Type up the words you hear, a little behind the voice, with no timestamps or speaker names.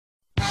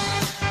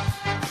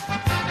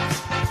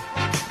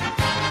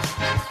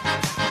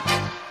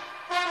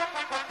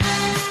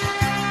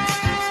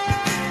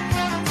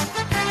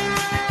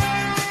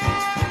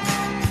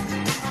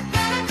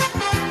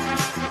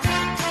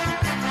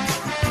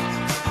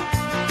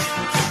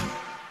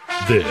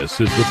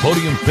This is the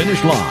Podium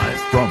Finish Live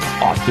from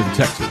Austin,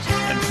 Texas,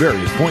 and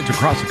various points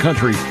across the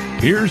country.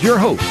 Here's your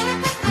host,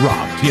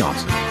 Rob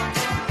Tiomson.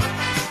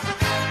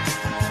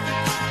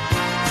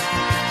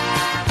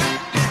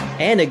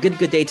 And a good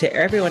day to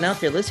everyone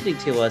out there listening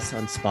to us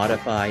on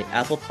Spotify,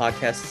 Apple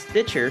Podcasts,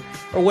 Stitcher,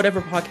 or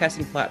whatever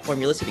podcasting platform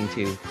you're listening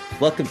to.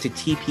 Welcome to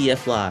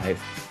TPF Live,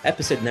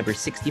 episode number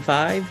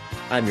 65.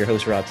 I'm your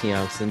host, Rob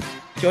Tiomson,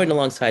 joined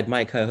alongside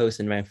my co-host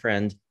and my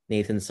friend,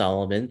 Nathan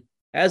Solomon.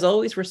 As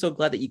always, we're so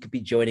glad that you could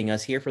be joining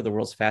us here for the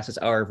world's fastest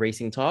hour of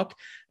racing talk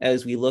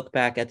as we look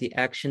back at the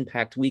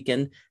action-packed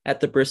weekend at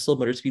the Bristol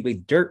Motor Speedway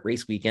Dirt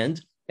Race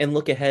Weekend and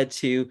look ahead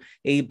to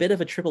a bit of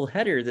a triple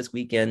header this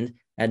weekend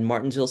at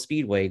Martinsville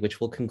Speedway,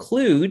 which will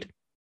conclude,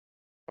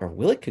 or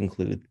will it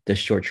conclude, the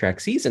short track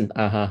season?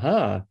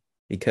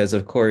 Because,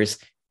 of course,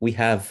 we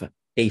have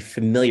a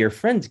familiar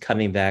friend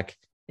coming back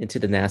into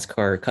the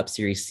NASCAR Cup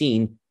Series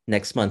scene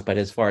next month. But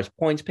as far as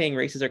points-paying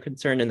races are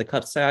concerned in the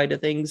Cup side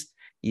of things,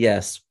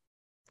 yes,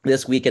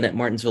 this weekend at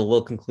Martinsville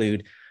will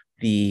conclude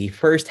the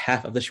first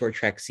half of the short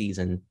track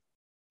season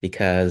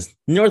because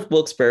North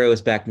Wilkesboro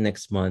is back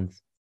next month.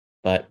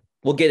 But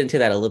we'll get into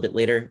that a little bit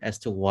later as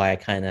to why I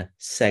kind of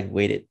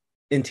segued it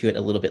into it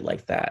a little bit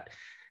like that.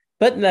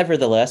 But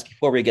nevertheless,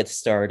 before we get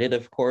started,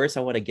 of course,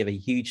 I want to give a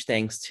huge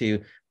thanks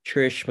to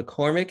Trish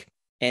McCormick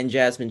and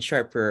Jasmine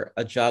Sharp for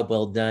a job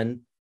well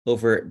done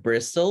over at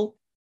Bristol.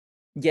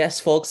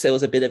 Yes, folks, it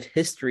was a bit of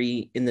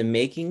history in the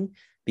making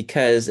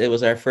because it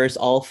was our first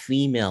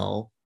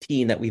all-female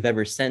team that we've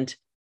ever sent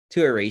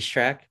to a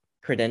racetrack,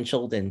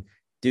 credentialed and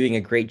doing a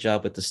great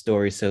job with the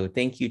story. So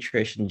thank you,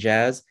 Trish and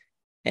Jazz.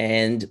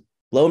 And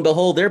lo and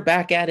behold, they're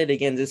back at it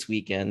again this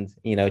weekend.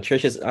 You know,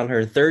 Trish is on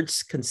her third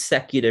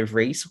consecutive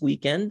race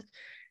weekend,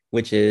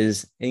 which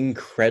is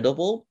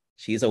incredible.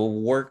 She's a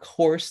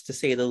workhorse, to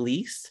say the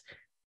least.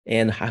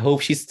 And I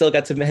hope she's still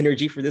got some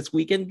energy for this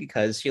weekend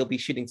because she'll be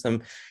shooting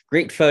some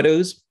great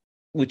photos,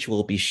 which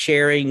we'll be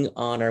sharing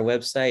on our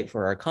website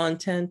for our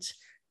content.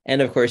 And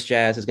of course,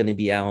 Jazz is going to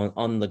be out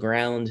on the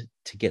ground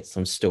to get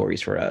some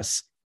stories for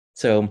us.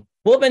 So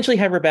we'll eventually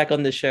have her back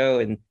on the show,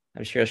 and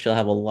I'm sure she'll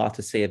have a lot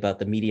to say about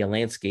the media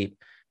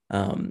landscape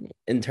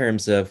in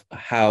terms of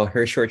how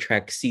her short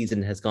track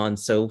season has gone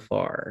so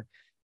far.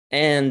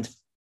 And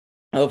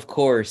of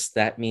course,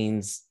 that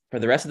means for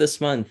the rest of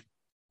this month,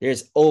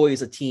 there's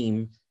always a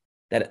team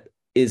that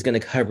is going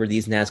to cover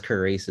these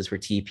NASCAR races for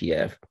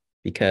TPF,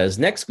 because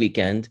next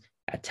weekend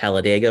at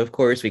Talladega, of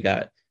course, we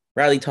got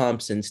Riley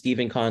Thompson,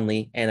 Stephen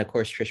Conley, and of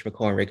course, Trish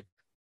McCormick.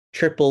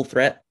 Triple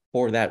threat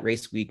for that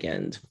race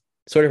weekend.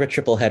 Sort of a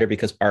triple header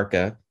because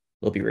ARCA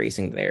will be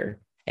racing there.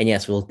 And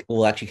yes,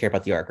 we'll actually care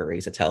about the ARCA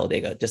race at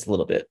Talladega just a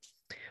little bit.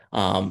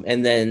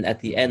 And then at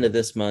the end of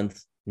this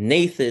month,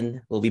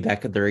 Nathan will be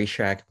back at the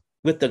racetrack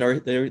with the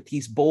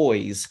Northeast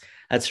Boys.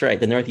 That's right.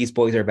 The Northeast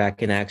Boys are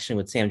back in action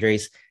with Sam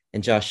Drace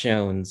and Josh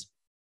Jones.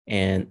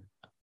 And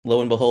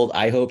lo and behold,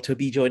 I hope to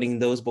be joining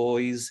those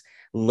boys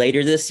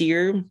later this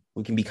year.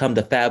 We can become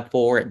the Fab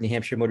Four at New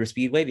Hampshire Motor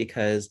Speedway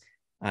because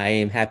I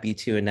am happy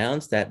to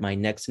announce that my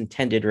next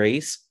intended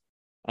race,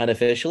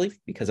 unofficially,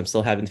 because I'm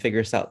still having to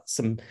figure out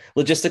some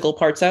logistical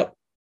parts out,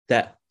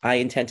 that I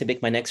intend to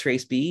make my next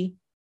race be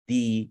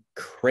the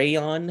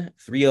Crayon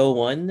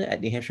 301 at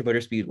New Hampshire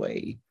Motor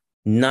Speedway.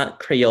 Not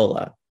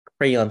Crayola,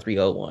 Crayon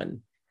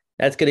 301.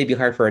 That's going to be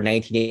hard for a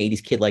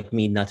 1980s kid like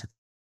me not to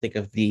think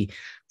of the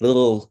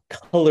little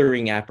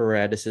coloring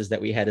apparatuses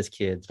that we had as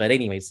kids. But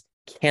anyways,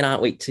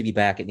 cannot wait to be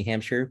back at New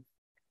Hampshire.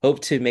 Hope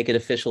to make it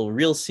official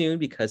real soon,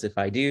 because if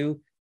I do,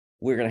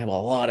 we're going to have a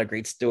lot of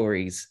great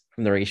stories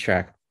from the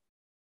racetrack.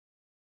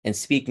 And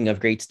speaking of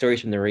great stories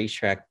from the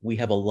racetrack, we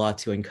have a lot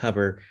to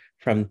uncover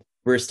from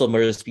Bristol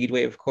Motor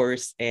Speedway, of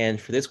course.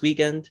 And for this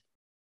weekend,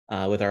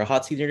 with our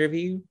hot seat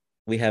interview,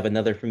 we have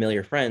another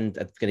familiar friend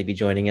that's going to be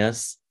joining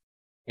us.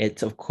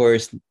 It's, of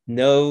course,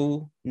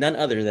 none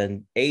other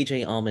than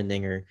AJ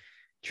Allmendinger,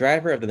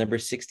 driver of the number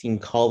 16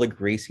 Colleague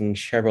Racing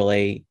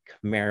Chevrolet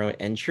Camaro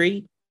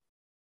entry.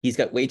 He's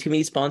got way too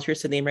many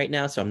sponsors to name right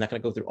now, so I'm not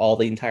going to go through all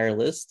the entire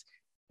list.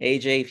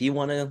 AJ, if you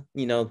want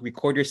to,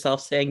 record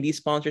yourself saying these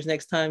sponsors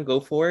next time, go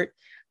for it.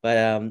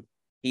 But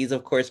he's,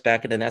 of course,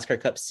 back in the NASCAR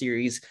Cup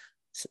Series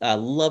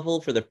level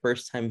for the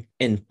first time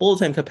in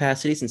full-time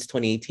capacity since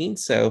 2018.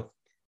 So,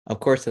 of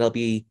course, that'll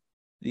be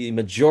the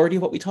majority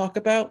of what we talk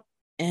about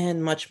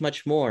and much,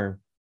 much more.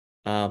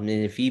 And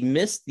if you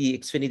missed the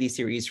Xfinity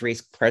Series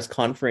race press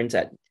conference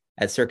at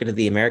Circuit of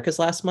the Americas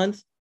last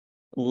month,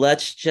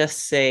 let's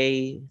just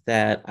say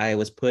that I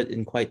was put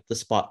in quite the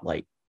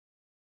spotlight.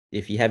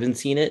 If you haven't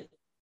seen it,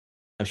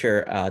 I'm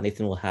sure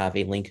Nathan will have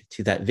a link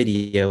to that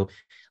video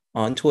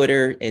on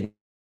Twitter and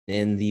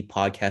in the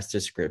podcast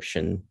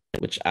description,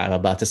 which I'm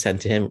about to send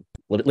to him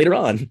later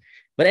on.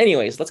 But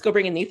anyways, let's go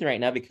bring in Nathan right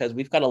now because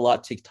we've got a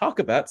lot to talk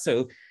about.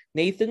 So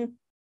Nathan,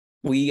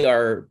 we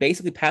are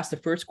basically past the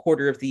first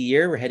quarter of the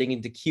year. We're heading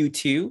into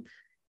Q2,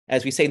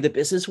 as we say in the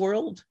business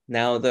world.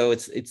 Now, though,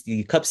 it's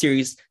the Cup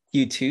Series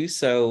Q2.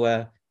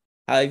 So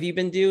how have you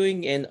been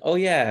doing? And oh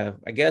yeah,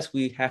 I guess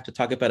we have to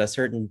talk about a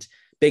certain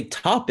big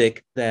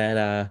topic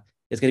that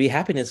is going to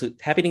be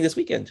happening this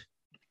weekend.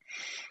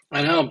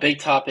 I know, big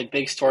topic,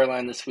 big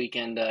storyline this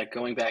weekend.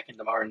 Going back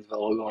into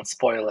Martinsville, we won't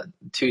spoil it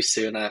too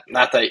soon.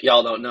 Not that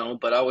y'all don't know,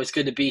 but always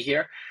good to be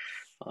here.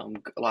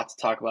 A lot to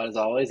talk about as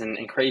always,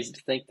 and crazy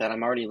to think that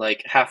I'm already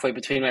like halfway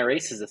between my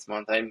races this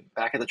month. I'm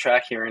back at the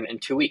track here in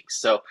 2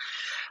 weeks, so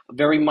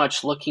very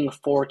much looking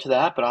forward to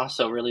that, but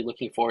also really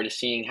looking forward to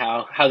seeing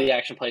how the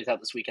action plays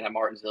out this weekend at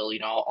Martinsville. You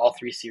know, all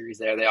three series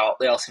there, they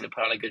all seem to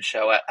put on a good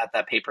show at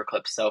that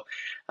paperclip. So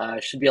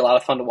it should be a lot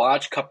of fun to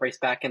watch. Cup race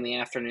back in the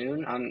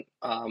afternoon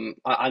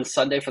on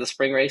Sunday for the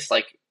spring race.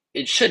 Like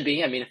it should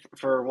be. I mean,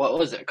 for what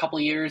was it? A couple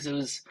of years, it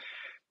was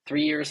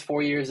 3 years,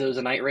 4 years. It was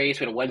a night race.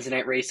 We had a Wednesday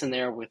night race in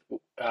there with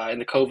in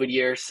the COVID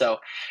year. So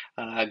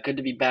good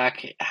to be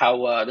back.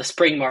 How the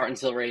spring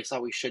Martinsville race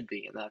always should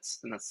be, and that's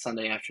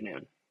Sunday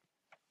afternoon.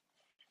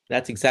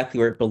 That's exactly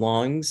where it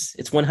belongs.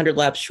 It's 100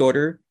 laps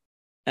shorter.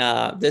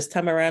 This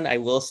time around, I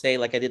will say,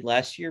 like I did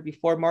last year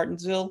before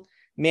Martinsville,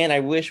 man, I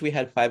wish we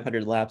had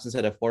 500 laps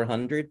instead of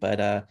 400,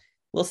 but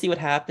we'll see what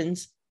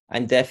happens.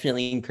 I'm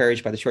definitely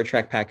encouraged by the short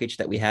track package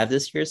that we have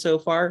this year so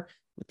far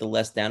with the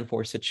less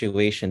downforce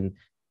situation.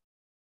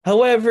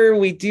 However,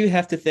 we do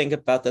have to think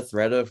about the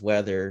threat of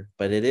weather,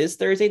 but it is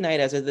Thursday night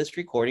as of this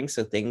recording,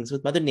 so things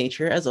with Mother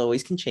Nature, as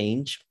always, can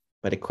change.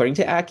 But according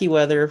to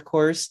AccuWeather, of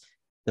course,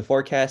 the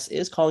forecast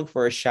is calling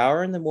for a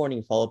shower in the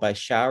morning, followed by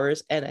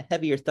showers and a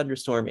heavier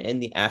thunderstorm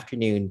in the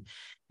afternoon.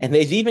 And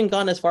they've even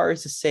gone as far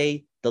as to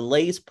say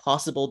delays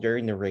possible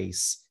during the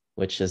race,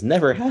 which has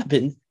never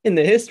happened in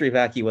the history of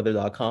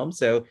AccuWeather.com.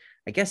 So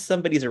I guess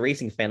somebody's a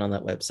racing fan on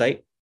that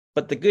website.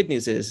 But the good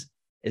news is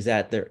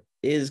that there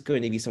is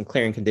going to be some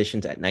clearing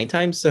conditions at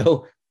nighttime.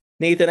 So,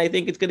 Nathan, I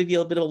think it's going to be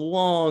a bit of a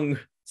long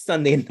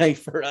Sunday night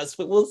for us,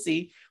 but we'll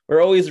see.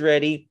 We're always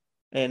ready,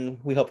 and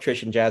we hope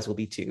Trish and Jazz will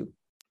be too.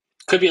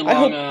 Could be a I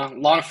long,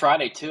 hope long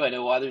Friday too. I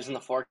know weather's in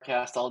the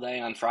forecast all day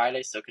on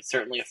Friday, so it could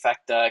certainly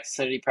affect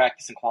Xfinity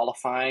practice and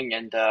qualifying,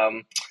 and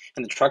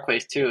the truck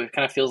race too. It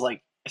kind of feels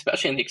like,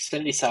 especially on the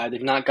Xfinity side,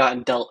 they've not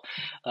gotten dealt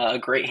a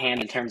great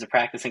hand in terms of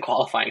practice and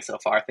qualifying so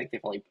far. I think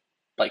they've only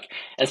like,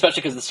 and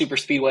especially because the super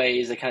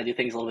speedways, they kind of do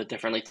things a little bit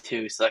differently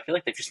too. So I feel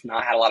like they've just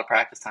not had a lot of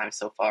practice time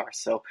so far.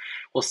 So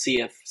we'll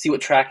see what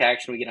track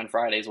action we get on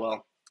Friday as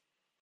well.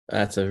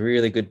 that's a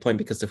really good point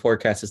because the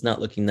forecast is not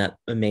looking that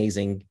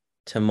amazing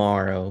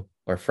tomorrow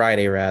or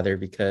Friday rather,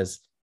 because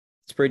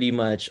it's pretty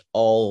much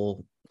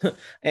all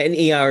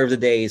any hour of the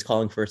day is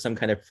calling for some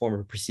kind of form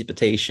of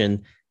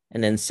precipitation.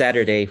 And then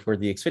Saturday for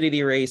the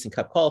Xfinity race and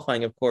Cup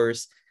qualifying, of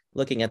course,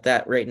 looking at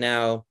that right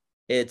now,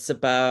 it's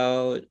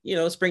about,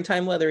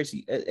 springtime weather is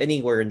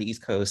anywhere in the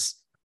East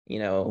Coast,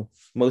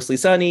 mostly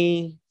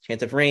sunny,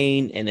 chance of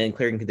rain, and then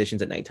clearing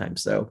conditions at nighttime.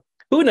 So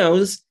who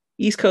knows?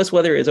 East Coast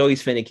weather is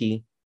always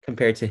finicky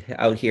compared to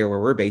out here where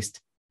we're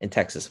based in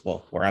Texas.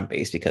 Well, where I'm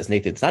based because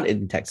Nathan's not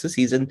in Texas.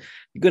 He's in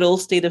the good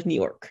old state of New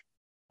York.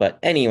 But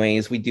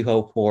anyways, we do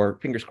hope for,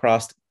 fingers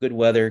crossed, good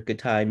weather, good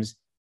times,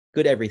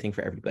 good everything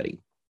for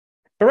everybody.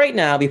 But right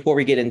now, before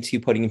we get into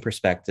putting in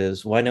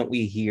perspectives, why don't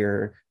we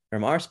hear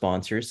from our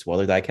sponsors,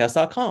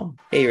 SpoilerDiecast.com.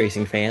 Hey,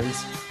 racing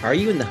fans, are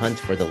you in the hunt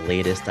for the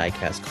latest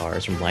diecast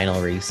cars from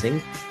Lionel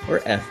Racing, or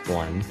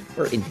F1,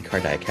 or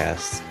IndyCar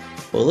diecasts?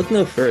 Well, look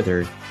no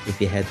further.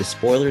 If you head to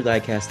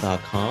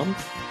SpoilerDiecast.com,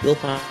 you'll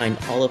find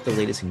all of the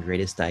latest and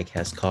greatest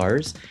diecast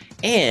cars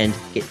and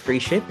get free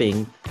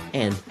shipping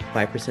and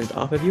 5%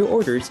 off of your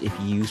orders if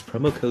you use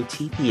promo code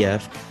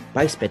TPF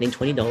by spending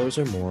 $20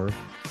 or more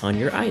on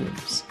your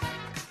items.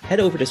 Head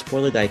over to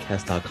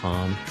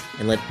SpoilerDiecast.com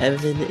and let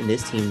Evan and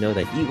his team know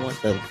that you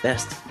want the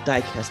best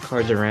diecast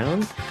cards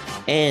around.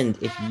 And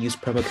if you use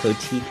promo code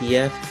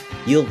TPF,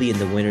 you'll be in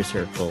the winner's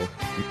circle.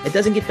 It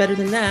doesn't get better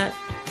than that.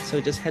 So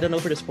just head on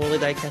over to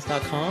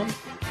SpoilerDiecast.com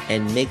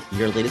and make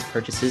your latest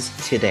purchases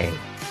today.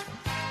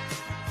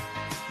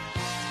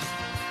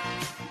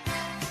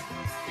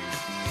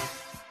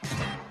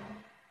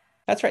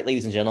 That's right,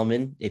 ladies and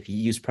gentlemen. If you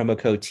use promo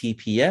code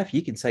TPF,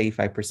 you can save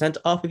 5%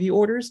 off of your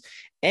orders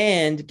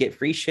and get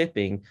free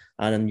shipping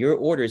on your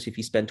orders if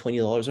you spend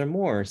 $20 or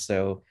more.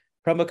 So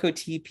promo code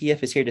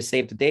TPF is here to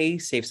save the day,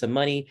 save some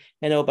money.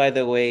 And oh, by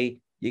the way,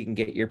 you can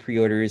get your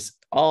pre-orders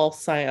all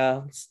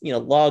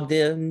logged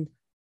in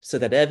so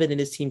that Evan and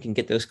his team can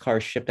get those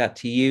cars shipped out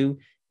to you.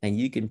 And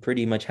you can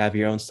pretty much have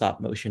your own stop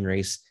motion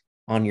race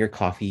on your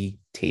coffee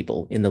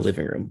table in the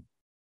living room.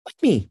 Like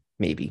me,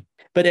 maybe.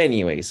 But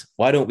anyways,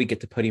 why don't we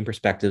get to putting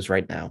perspectives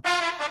right now?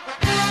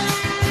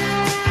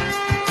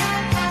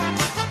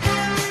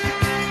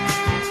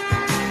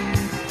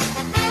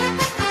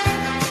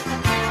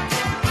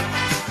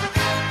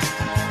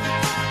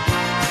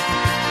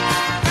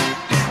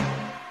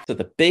 So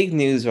the big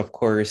news, of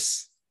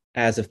course,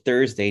 as of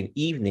Thursday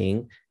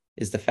evening,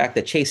 is the fact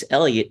that Chase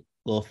Elliott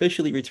will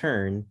officially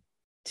return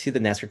to the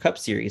NASCAR Cup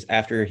Series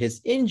after his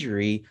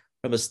injury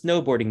from a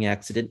snowboarding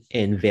accident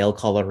in Vail,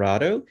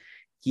 Colorado.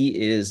 He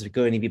is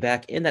going to be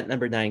back in that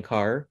number 9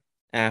 car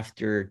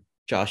after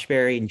Josh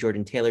Berry and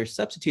Jordan Taylor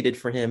substituted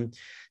for him,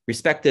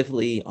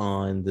 respectively,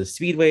 on the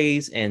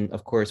speedways and,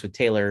 of course, with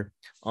Taylor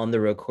on the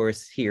road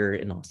course here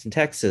in Austin,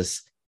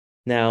 Texas.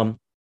 Now,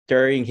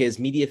 during his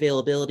media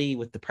availability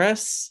with the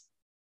press,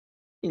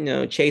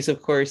 Chase,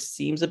 of course,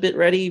 seems a bit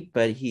ready,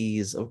 but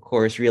he's, of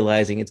course,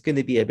 realizing it's going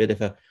to be a bit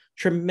of a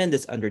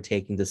tremendous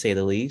undertaking, to say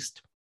the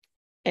least,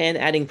 and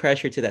adding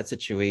pressure to that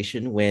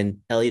situation when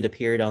Elliott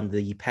appeared on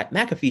the Pat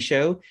McAfee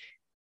show.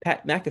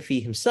 Pat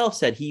McAfee himself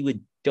said he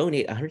would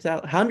donate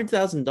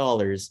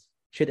 $100,000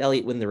 should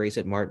Elliott win the race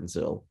at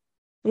Martinsville.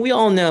 And we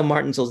all know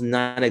Martinsville's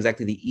not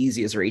exactly the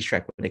easiest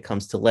racetrack when it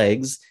comes to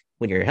legs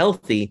when you're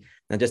healthy.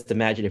 Now, just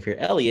imagine if you're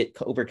Elliott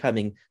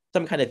overcoming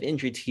some kind of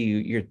injury to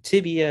your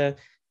tibia,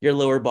 your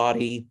lower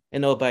body.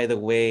 And oh, by the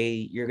way,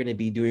 you're going to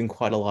be doing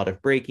quite a lot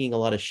of braking, a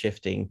lot of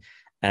shifting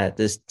at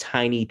this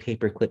tiny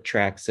paperclip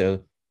track.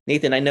 So,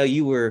 Nathan, I know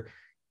you were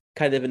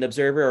kind of an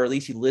observer, or at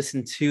least you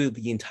listened to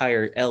the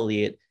entire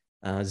Elliott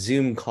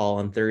Zoom call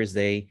on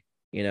Thursday.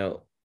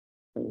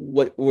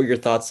 What were your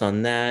thoughts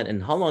on that,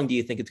 and how long do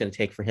you think it's going to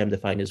take for him to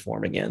find his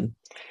form again?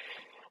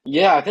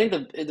 Yeah, I think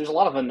that there's a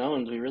lot of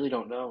unknowns. We really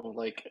don't know.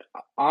 Like,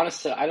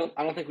 honestly, I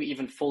don't think we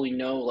even fully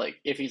know, like,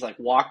 if he's like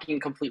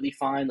walking completely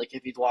fine, like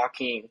if he's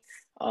walking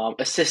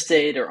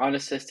assisted or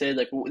unassisted.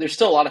 Like, there's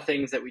still a lot of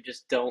things that we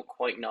just don't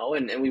quite know,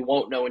 and we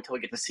won't know until we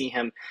get to see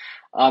him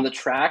on the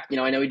track.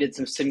 I know he did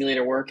some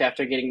simulator work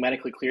after getting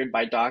medically cleared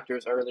by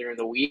doctors earlier in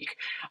the week.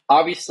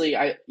 Obviously,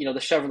 the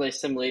Chevrolet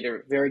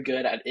simulator, very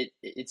good at it.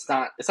 It's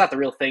not the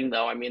real thing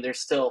though. I mean, there's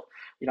still,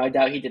 I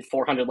doubt he did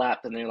 400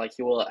 laps in there like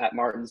he will at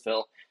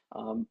Martinsville.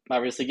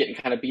 Obviously getting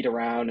kind of beat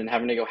around and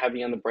having to go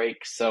heavy on the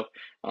brakes. So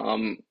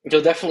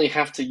he'll definitely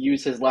have to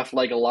use his left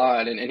leg a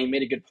lot. And he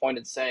made a good point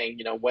in saying,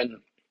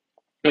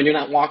 when you're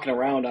not walking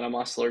around on a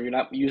muscle or you're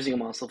not using a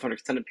muscle for an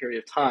extended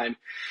period of time,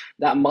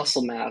 that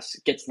muscle mass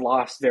gets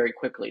lost very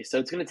quickly. So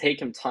it's going to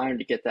take him time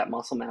to get that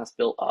muscle mass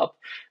built up.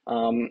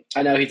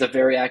 I know he's a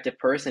very active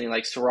person. He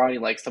likes to run. He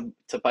likes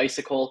to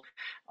bicycle.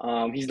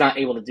 He's not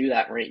able to do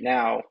that right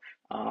now.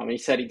 He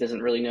said he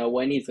doesn't really know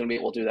when he's going to be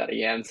able to do that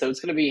again. So it's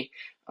going to be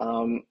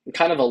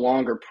kind of a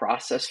longer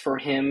process for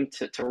him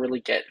to really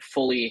get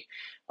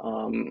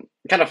kind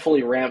of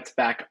fully ramped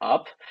back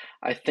up.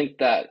 I think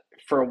that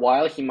for a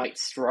while he might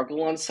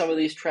struggle on some of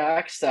these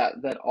tracks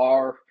that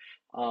are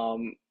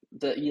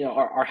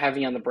are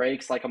heavy on the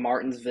brakes, like a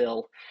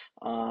Martinsville.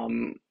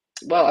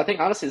 Well, I think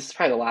honestly this is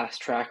probably the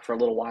last track for a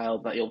little while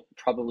that you'll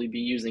probably be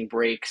using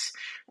brakes.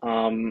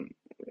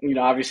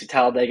 Obviously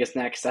Talladega's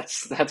next.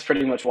 That's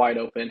pretty much wide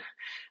open.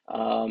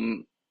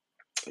 Um,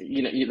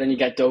 then you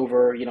got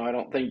Dover. I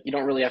don't think you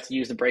don't really have to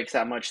use the brakes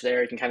that much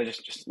there. You can kind of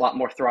just a lot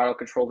more throttle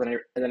control than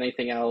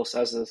anything else,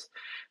 as is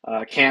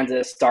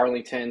Kansas,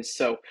 Darlington.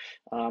 So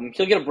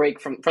he'll get a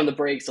break from the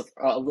brakes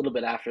a little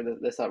bit after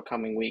this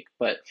upcoming week,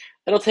 but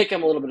it'll take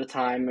him a little bit of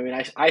time. I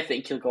mean, I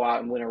think he'll go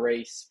out and win a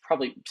race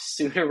probably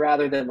sooner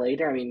rather than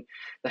later. I mean,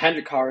 the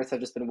Hendrick cars have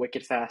just been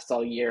wicked fast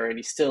all year, and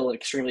he's still an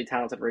extremely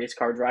talented race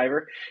car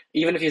driver.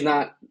 Even if he's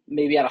not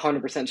maybe at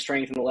 100%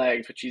 strength in the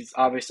legs, which he's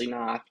obviously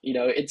not,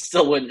 it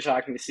still wouldn't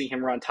shock me to see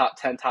him run top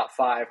 10, top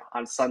 5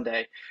 on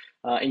Sunday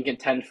and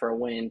contend for a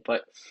win.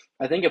 But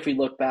I think if we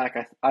look back,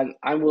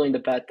 I'm willing to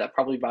bet that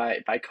probably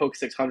by Coke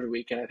 600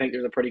 weekend, I think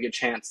there's a pretty good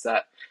chance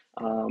that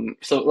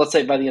so let's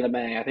say by the end of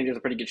May, I think there's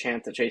a pretty good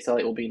chance that Chase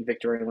Elliott will be in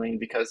victory lane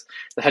because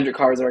the Hendrick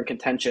cars are in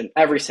contention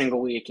every single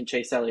week, and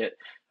Chase Elliott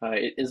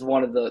is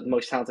one of the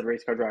most talented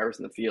race car drivers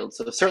in the field.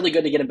 So it's certainly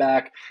good to get him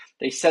back.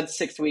 They said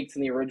 6 weeks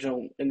in the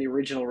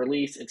original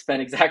release. It's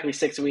been exactly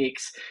 6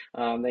 weeks.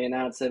 They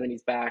announced him and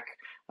he's back.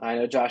 I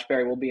know Josh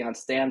Berry will be on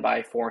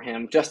standby for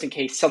him just in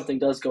case something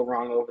does go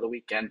wrong over the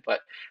weekend.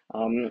 But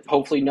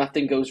hopefully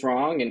nothing goes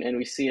wrong and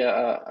we see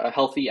a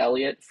healthy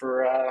Elliott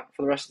for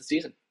the rest of the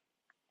season.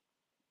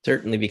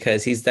 Certainly,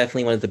 because he's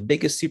definitely one of the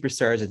biggest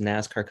superstars in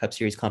NASCAR Cup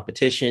Series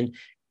competition.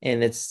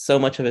 And it's so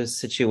much of a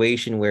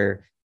situation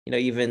where,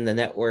 even the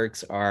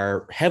networks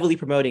are heavily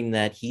promoting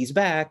that he's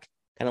back,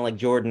 kind of like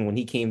Jordan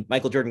when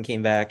Michael Jordan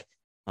came back,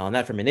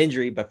 not from an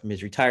injury, but from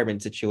his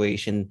retirement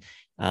situation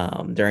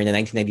during the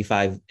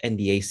 1995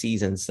 NBA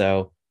season.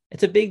 So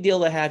it's a big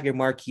deal to have your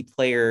marquee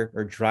player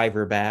or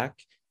driver back.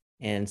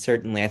 And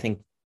certainly, I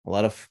think a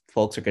lot of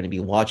folks are going to be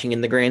watching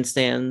in the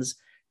grandstands,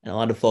 and a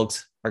lot of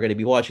folks are going to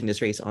be watching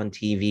this race on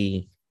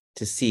TV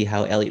to see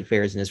how Elliott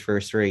fares in his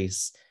first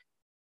race.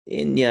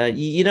 And yeah,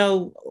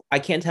 I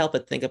can't help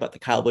but think about the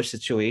Kyle Busch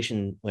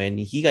situation when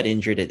he got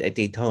injured at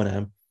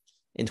Daytona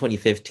in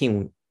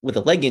 2015 with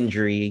a leg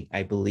injury,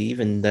 I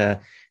believe. And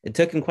it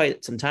took him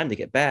quite some time to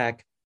get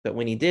back. But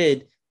when he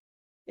did,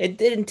 it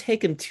didn't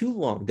take him too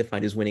long to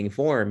find his winning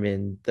form.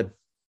 And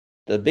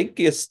the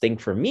biggest thing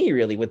for me,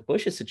 really, with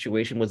Busch's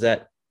situation was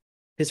that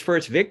his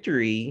first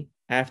victory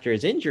after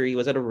his injury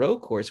was at a road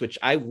course, which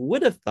I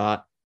would have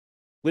thought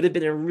would have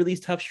been a really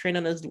tough strain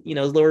on his,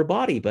 his lower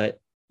body.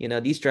 But,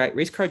 these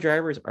race car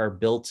drivers are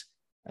built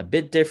a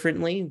bit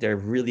differently. They're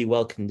really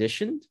well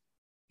conditioned,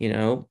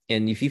 and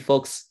if you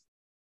folks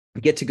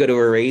get to go to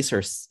a race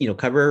or,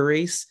 cover a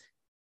race,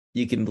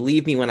 you can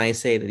believe me when I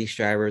say that these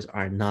drivers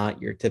are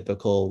not your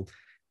typical,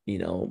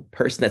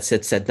 person that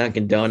sits at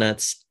Dunkin'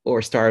 Donuts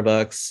or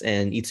Starbucks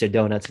and eats their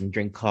donuts and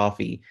drink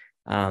coffee.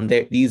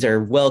 These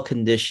are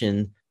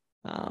well-conditioned,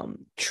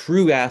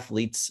 true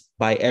athletes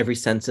by every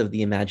sense of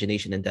the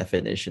imagination and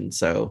definition.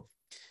 So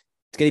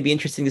It's going to be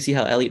interesting to see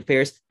how Elliott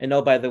fares. And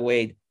oh, by the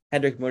way,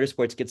 Hendrick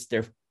Motorsports gets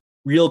their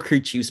real crew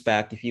chiefs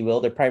back, if you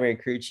will, their primary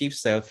crew chief.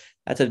 So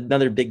that's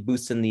another big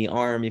boost in the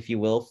arm, if you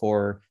will,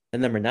 for the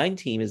number 9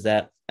 team, is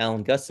that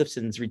Alan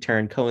Gustafson's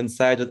return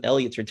coincides with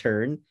Elliott's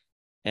return.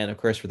 And of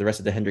course, for the rest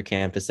of the Hendrick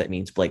campus, that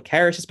means Blake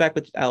Harris is back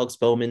with Alex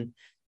Bowman.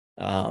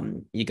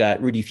 You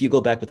got Rudy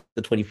Fugle back with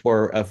the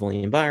 24 of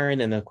William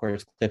Byron, and of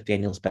course Cliff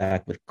Daniels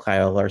back with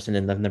Kyle Larson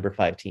in the number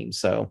 5 team.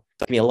 So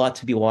it's gonna be a lot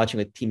to be watching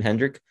with Team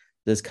Hendrick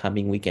this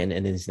coming weekend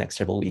and in these next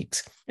several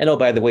weeks. And oh,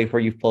 by the way, for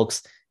you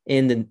folks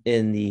in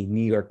the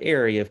New York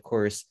area, of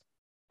course,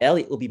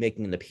 Elliott will be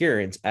making an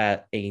appearance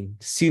at a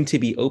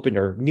soon-to-be opened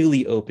or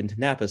newly opened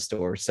Napa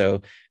store.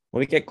 So when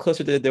we get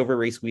closer to the Dover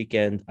race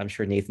weekend, I'm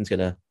sure Nathan's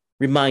gonna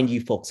remind you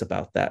folks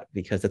about that,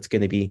 because that's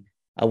going to be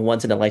a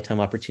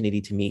once-in-a-lifetime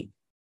opportunity to meet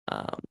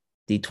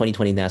the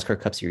 2020 NASCAR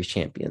Cup Series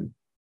champion.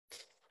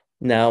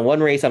 Now, one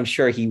race I'm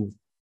sure he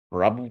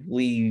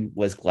probably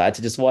was glad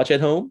to just watch at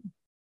home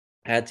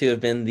had to have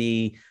been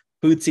the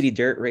Food City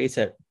Dirt race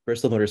at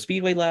Bristol Motor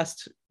Speedway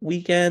last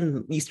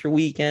weekend, Easter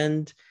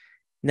weekend.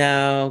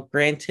 Now,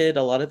 granted,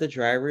 a lot of the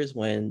drivers,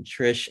 when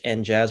Trish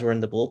and Jazz were in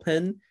the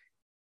bullpen,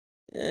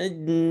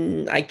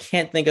 I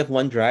can't think of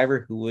one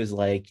driver who was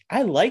like,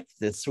 I like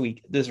this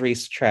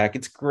racetrack.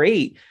 It's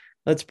great.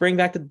 Let's bring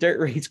back the dirt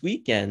race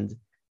weekend.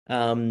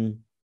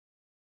 And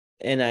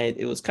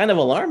it was kind of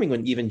alarming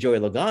when even Joey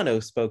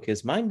Logano spoke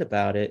his mind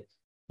about it,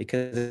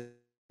 because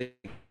it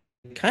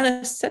kind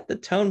of set the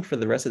tone for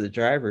the rest of the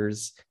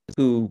drivers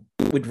who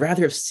would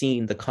rather have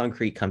seen the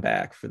concrete come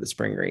back for the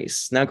spring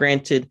race. Now,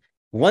 granted,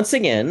 once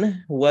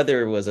again,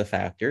 weather was a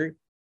factor.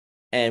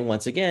 And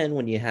once again,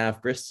 when you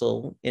have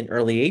Bristol in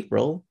early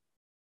April,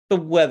 the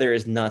weather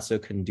is not so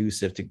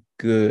conducive to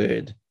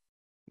good,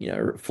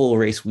 full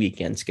race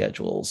weekend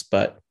schedules.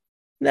 But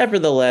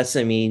nevertheless,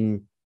 I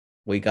mean,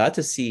 we got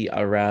to see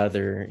a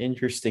rather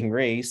interesting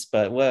race.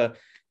 But, well,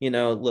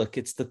 look,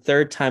 it's the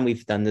third time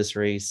we've done this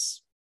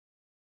race.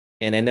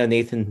 And I know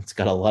Nathan's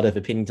got a lot of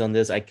opinions on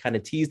this. I kind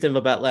of teased him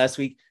about last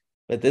week.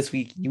 But this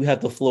week, you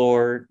have the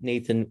floor.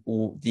 Nathan,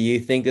 do you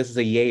think this is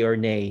a yay or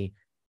nay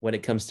when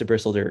it comes to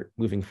Bristol Dirt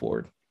moving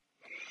forward?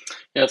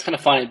 Yeah, it's kind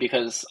of funny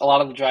because a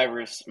lot of the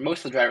drivers, most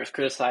of the drivers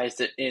criticized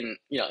it in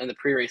the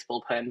pre-race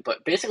bullpen,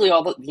 but basically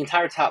the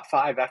entire top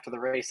 5 after the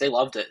race, they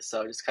loved it.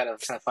 So it's kind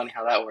of funny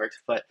how that worked.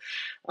 But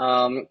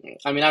I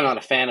mean, I'm not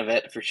a fan of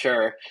it for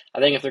sure. I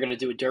think if they're going to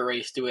do a dirt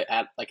race, do it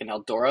at like an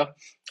Eldora.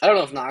 I don't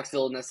know if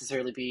Knoxville would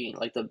necessarily be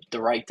like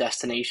the right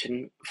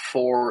destination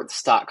for the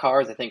stock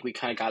cars. I think we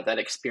kind of got that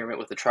experiment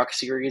with the truck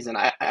series, and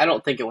I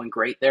don't think it went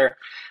great there.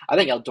 I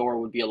think Eldora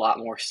would be a lot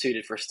more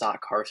suited for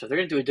stock cars. So if they're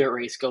going to do a dirt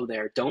race, go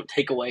there. Don't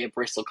take away a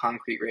Bristol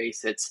concrete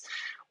race. It's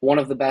one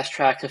of the best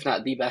tracks, if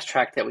not the best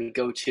track that we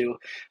go to.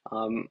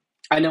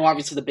 I know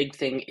obviously the big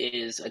thing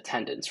is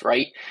attendance,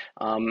 right?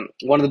 One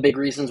of the big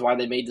reasons why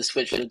they made the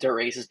switch to the dirt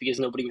race is because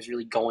nobody was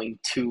really going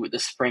to the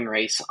spring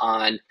race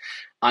on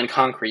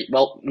concrete.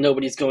 Well,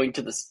 nobody's going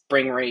to the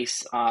spring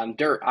race on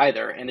dirt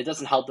either, and it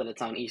doesn't help that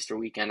it's on Easter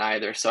weekend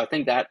either. So I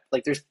think that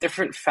there's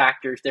different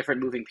factors,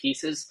 different moving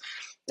pieces.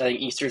 I think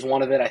Easter's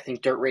one of it. I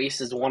think dirt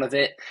race is one of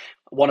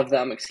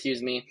them,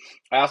 excuse me.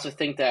 I also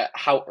think that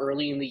how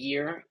early in the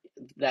year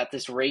that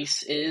this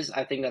race is,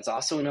 I think that's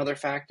also another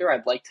factor.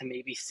 I'd like to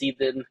maybe see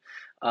them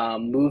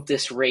move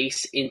this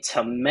race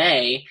into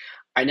May.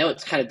 I know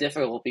it's kind of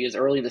difficult because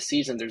early in the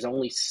season, there's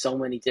only so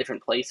many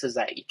different places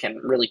that you can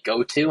really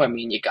go to. I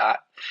mean, you got,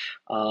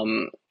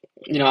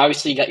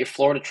 obviously you got your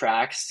Florida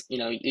tracks,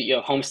 you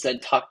have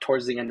Homestead tucked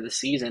towards the end of the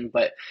season,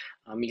 but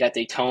you got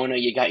Daytona,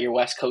 you got your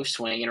West Coast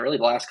swing, and really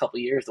the last couple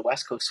of years, the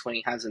West Coast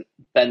swing hasn't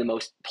been the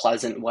most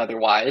pleasant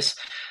weather-wise.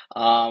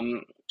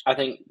 I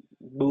think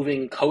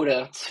moving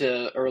Coda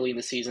to early in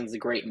the season is a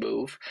great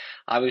move.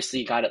 Obviously,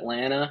 you got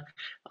Atlanta,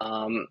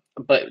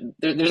 but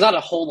there's not a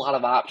whole lot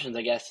of options,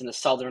 I guess, in the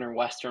southern or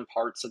western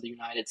parts of the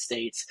United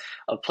States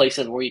of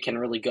places where you can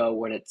really go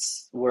when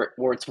it's where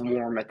it's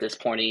warm at this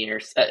point of year.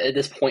 At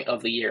this point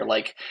of the year,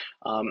 like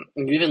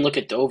you even look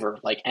at Dover,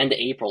 like end of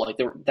April, like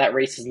that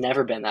race has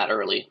never been that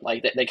early.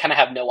 Like they kind of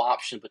have no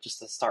option but just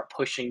to start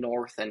pushing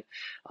north and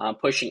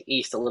pushing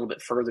east a little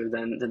bit further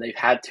than they've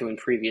had to in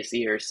previous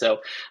years. So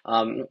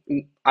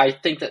I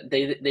think that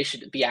they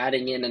should be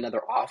adding in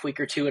another off week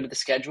or two into the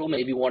schedule.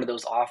 Maybe one of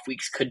those off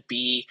weeks could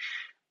be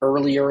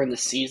earlier in the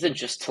season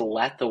just to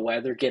let the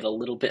weather get a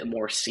little bit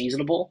more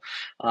seasonable.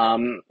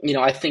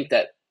 I think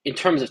that in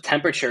terms of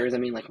temperatures, I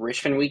mean, like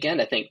Richmond weekend,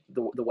 I think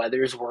the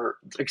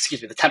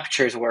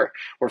temperatures were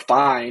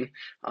fine.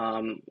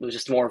 It was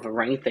just more of a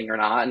rain thing or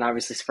not. And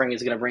obviously spring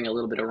is going to bring a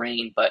little bit of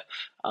rain, but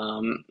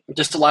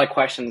just a lot of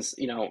questions,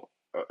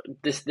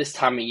 this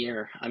time of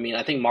year. I mean,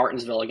 I think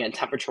Martinsville, again,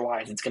 temperature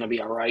wise, it's going to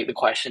be all right. The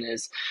question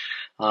is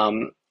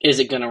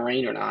it going to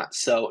rain or not?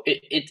 So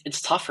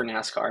it's tough for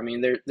NASCAR. I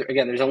mean,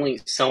 there's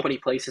only so many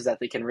places that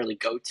they can really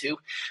go to.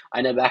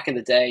 I know back in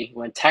the day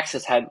when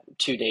Texas had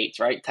 2 dates,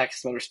 right?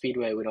 Texas Motor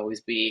Speedway would always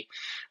be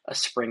a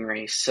spring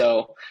race.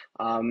 So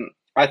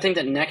I think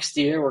that next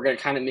year we're going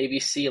to kind of maybe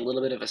see a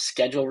little bit of a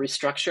schedule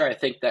restructure. I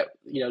think that,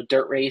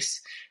 dirt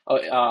race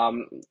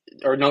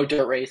or no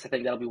dirt race, I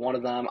think that'll be one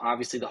of them.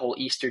 Obviously, the whole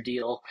Easter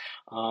deal.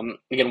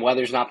 Again,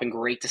 weather's not been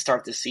great to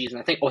start this season.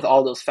 I think with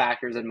all those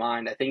factors in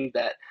mind, I think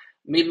that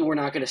maybe we're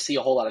not going to see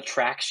a whole lot of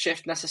track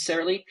shift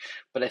necessarily,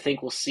 but I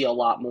think we'll see a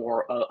lot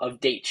more of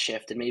date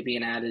shift and maybe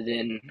an added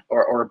in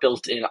or a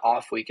built in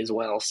off week as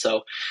well.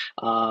 So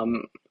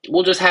um,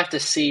 we'll just have to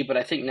see. But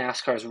I think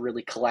NASCAR is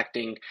really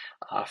collecting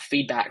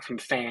feedback from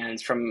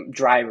fans, from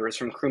drivers,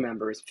 from crew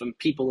members, from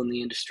people in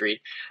the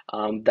industry,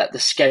 that the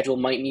schedule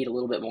might need a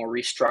little bit more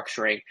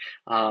restructuring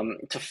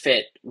to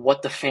fit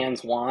what the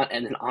fans want,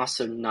 and then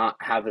also not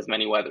have as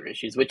many weather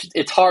issues. Which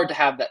it's hard to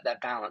have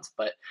that balance,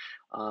 but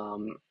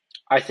um,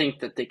 I think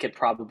that they could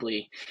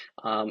probably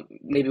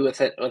maybe with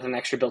an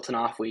extra built-in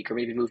off week, or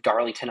maybe move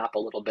Darlington up a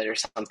little bit or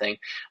something.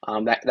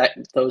 That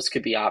those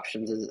could be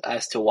options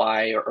as to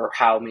why or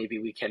how maybe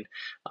we can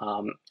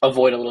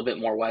avoid a little bit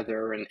more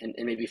weather and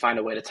maybe find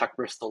a way to tuck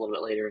Bristol a little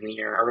bit later in the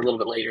year or a little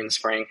bit later in the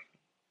spring.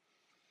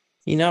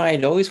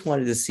 I'd always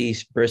wanted to see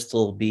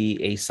Bristol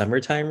be a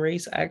summertime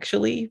race,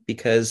 actually,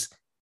 because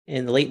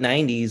in the late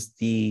 90s,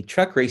 the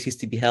truck race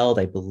used to be held,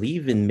 I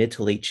believe, in mid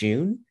to late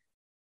June.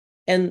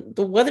 And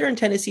the weather in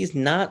Tennessee is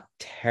not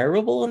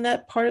terrible in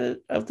that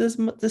part of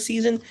the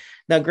season.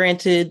 Now,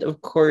 granted,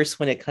 of course,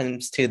 when it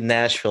comes to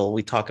Nashville,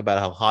 we talk about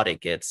how hot it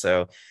gets.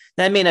 So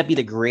that may not be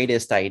the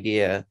greatest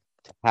idea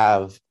to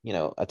have,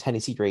 a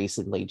Tennessee race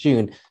in late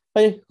June.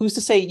 But who's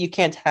to say you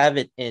can't have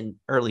it in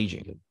early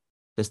June,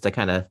 just to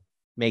kind of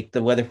make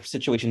the weather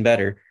situation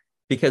better?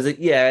 Because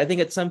I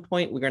think at some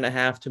point we're going to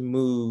have to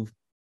move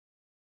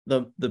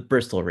the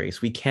Bristol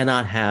race. We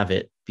cannot have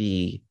it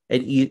be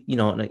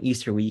on an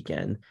Easter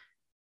weekend.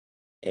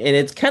 And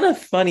it's kind of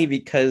funny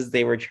because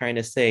they were trying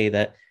to say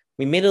that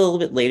we made it a little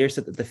bit later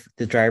so that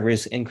the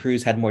drivers and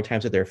crews had more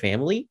time with their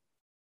family.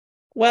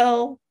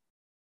 Well,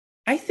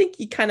 I think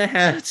you kind of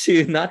have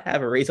to not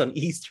have a race on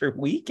Easter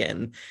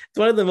weekend. It's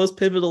one of the most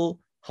pivotal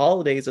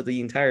holidays of the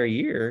entire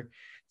year.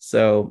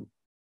 So,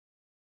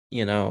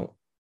 you know,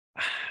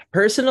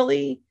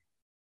 personally,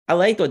 I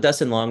liked what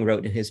Dustin Long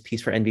wrote in his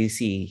piece for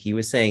NBC. He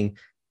was saying,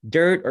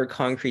 dirt or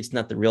concrete's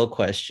not the real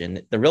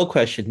question. The real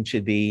question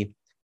should be,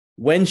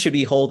 when should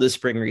we hold this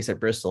spring race at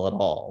Bristol at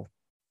all?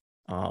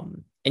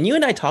 And you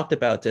and I talked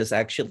about this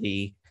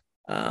actually,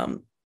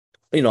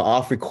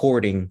 off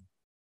recording,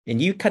 and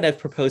you kind of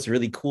proposed a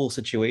really cool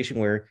situation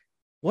where,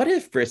 what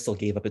if Bristol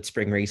gave up its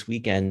spring race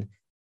weekend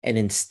and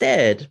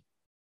instead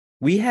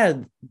we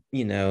had,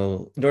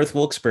 North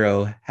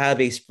Wilkesboro have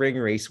a spring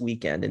race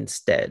weekend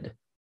instead,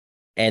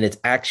 and it's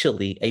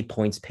actually a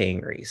points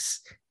paying race.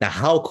 Now,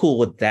 how cool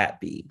would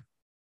that be?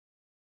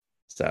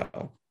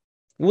 So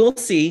we'll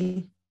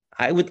see.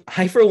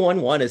 I for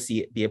one want to see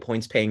it be a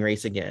points paying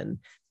race again.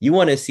 You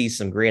want to see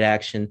some great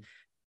action.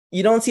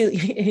 You don't see,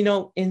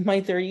 in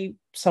my 30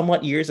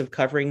 somewhat years of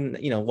covering,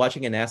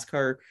 watching a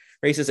NASCAR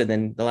races and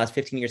then the last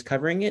 15 years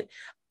covering it,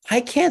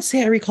 I can't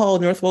say I recall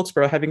North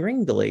Wilkesboro having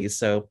rain delays.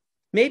 So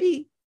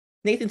maybe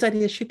Nathan's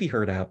idea should be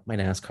heard out by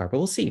NASCAR, but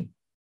we'll see.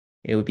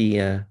 It would be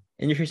an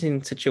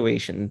interesting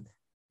situation,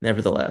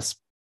 nevertheless.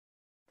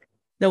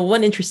 Now,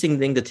 one interesting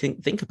thing to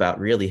think about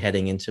really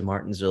heading into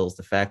Martinsville is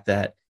the fact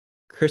that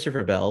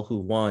Christopher Bell, who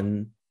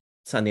won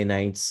Sunday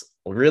night's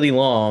really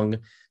long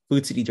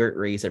Food City Dirt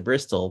race at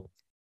Bristol,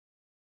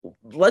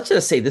 let's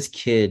just say this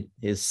kid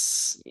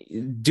is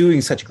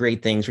doing such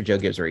great things for Joe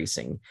Gibbs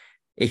Racing.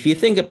 If you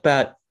think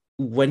about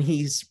when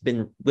he's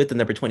been with the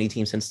number 20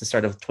 team since the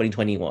start of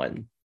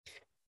 2021,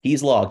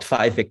 he's logged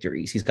 5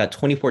 victories. He's got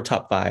 24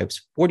 top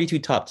fives, 42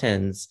 top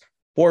tens,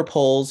 4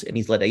 poles, and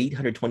he's led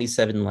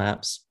 827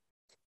 laps.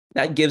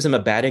 That gives him a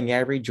batting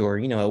average or,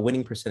 a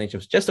winning percentage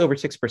of just over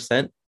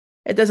 6%.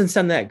 It doesn't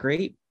sound that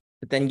great,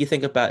 but then you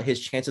think about his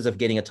chances of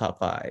getting a top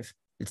 5.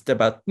 It's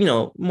about,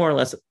 more or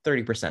less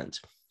 30%.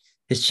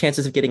 His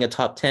chances of getting a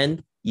top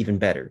 10, even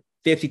better,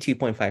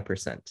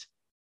 52.5%.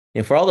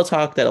 And for all the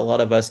talk that a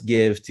lot of us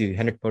give to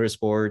Hendrick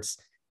Motorsports,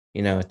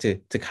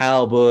 to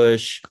Kyle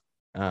Busch,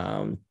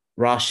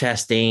 Ross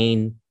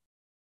Chastain,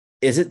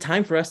 is it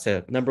time for us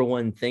to, number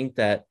one, think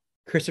that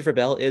Christopher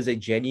Bell is a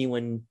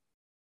genuine,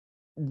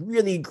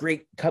 really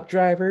great cup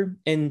driver?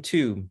 And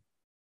 2,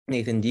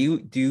 Nathan,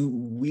 do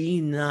we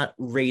not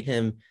rate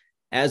him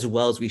as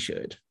well as we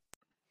should?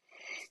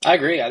 I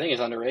agree. I think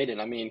it's underrated.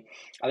 I mean,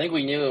 I think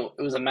we knew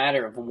it was a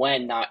matter of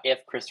when, not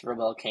if, Christopher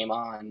Bell came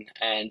on.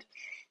 And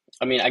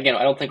I mean, again,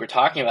 I don't think we're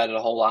talking about it a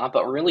whole lot,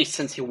 but really,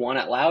 since he won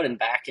at Loudon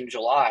back in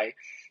July,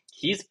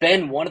 he's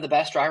been one of the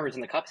best drivers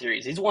in the Cup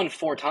Series. He's won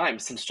 4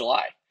 times since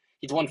July.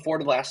 He's won 4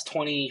 of the last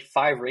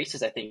 25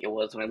 races, I think it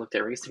was, when I looked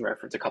at Racing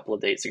Reference a couple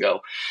of days ago.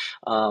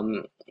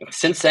 Um,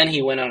 since then,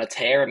 he went on a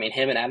tear. I mean,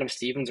 him and Adam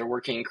Stevens are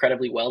working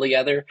incredibly well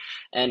together,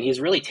 and he's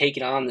really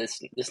taken on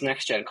this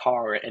next gen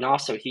car. And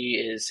also, he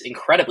is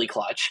incredibly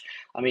clutch.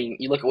 I mean,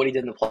 you look at what he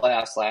did in the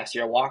playoffs last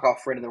year. Walk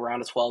off win in the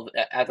round of 12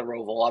 at the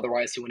Roval.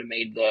 Otherwise, he would have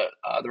made the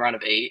round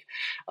of 8.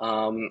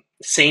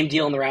 Same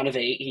deal in the round of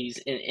 8. He's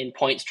in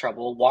points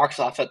trouble. Walks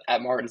off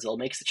at Martinsville,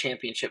 makes the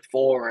championship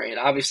 4, and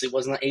obviously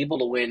wasn't able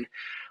to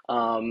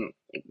um,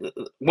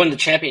 win the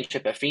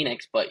championship at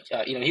Phoenix, but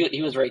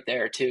he was right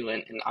there too.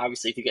 And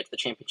obviously, if you get to the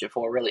championship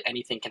 4, really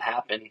anything can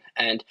happen.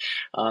 And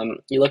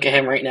you look at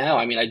him right now.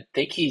 I mean, I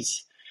think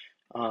he's.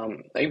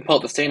 I can pull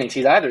up the standings.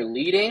 He's either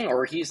leading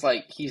or he's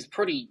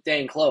pretty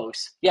dang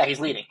close. Yeah, he's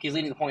leading. He's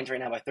leading the points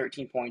right now by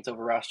 13 points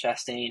over Ross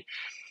Chastain.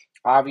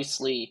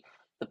 Obviously,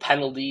 the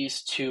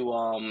penalties to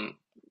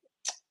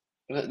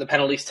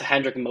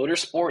Hendrick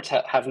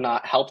Motorsports have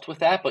not helped with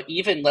that. But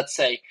even, let's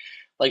say,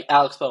 like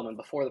Alex Bowman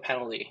before the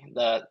penalty,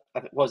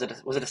 was it a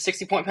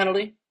 60-point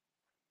penalty?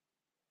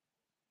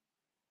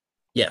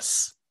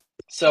 Yes.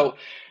 So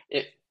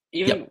it,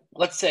 even Yep.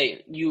 let's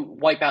say you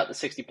wipe out the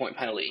 60-point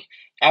penalty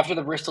after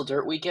the Bristol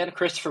Dirt weekend,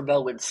 Christopher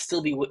Bell would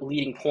still be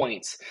leading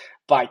points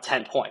by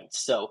 10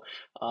 points. So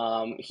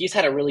he's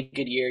had a really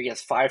good year. He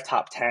has 5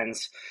 top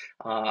tens.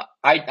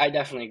 I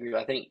definitely agree.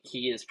 I think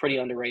he is pretty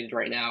underrated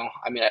right now.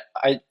 I mean,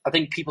 I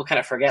think people kind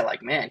of forget,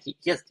 like, man, he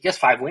has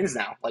 5 wins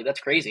now. Like,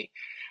 that's crazy.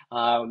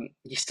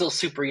 He's still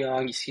super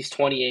young. He's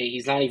 28.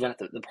 He's not even at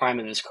the prime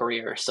of his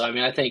career. So, I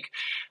mean, I think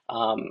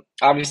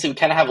obviously we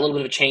kind of have a little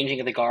bit of a changing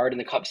of the guard in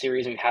the Cup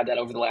Series. We've had that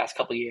over the last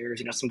couple of years.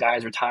 You know, some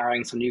guys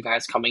retiring, some new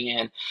guys coming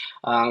in.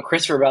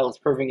 Christopher Bell is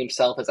proving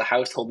himself as a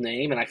household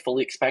name, and I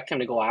fully expect him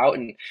to go out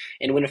and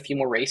win a few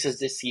more races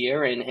this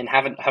year and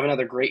have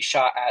another great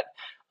shot at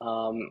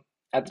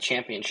the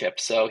championship.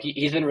 So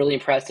he's been really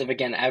impressive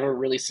again, ever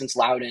really since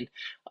Loudon.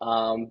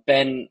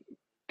 Been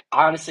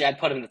Honestly, I'd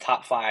put him in the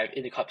top 5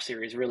 in the Cup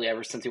Series really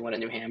ever since he won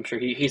at New Hampshire.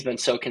 He's been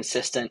so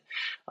consistent,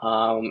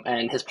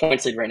 and his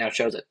points lead right now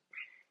shows it.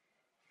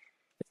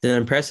 It's an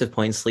impressive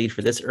points lead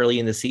for this early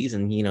in the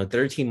season.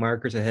 13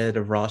 markers ahead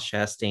of Ross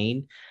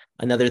Chastain,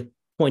 another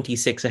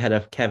 26 ahead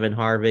of Kevin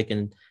Harvick,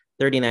 and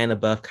 39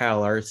 above Kyle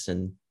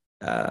Larson.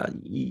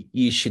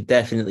 You should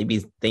definitely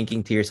be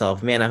thinking to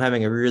yourself, man, I'm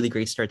having a really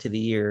great start to the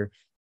year.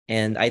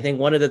 And I think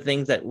one of the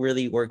things that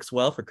really works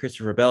well for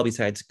Christopher Bell,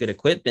 besides good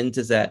equipment,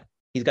 is that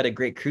he's got a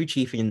great crew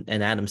chief in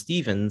Adam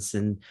Stevens.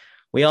 And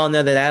we all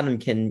know that Adam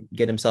can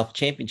get himself a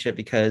championship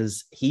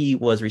because he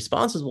was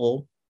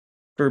responsible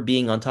for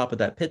being on top of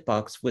that pit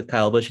box with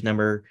Kyle Busch, the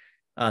number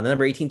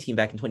 18 team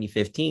back in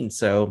 2015.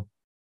 So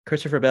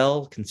Christopher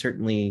Bell can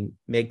certainly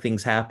make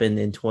things happen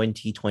in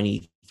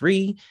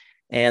 2023.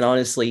 And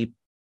honestly,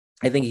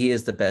 I think he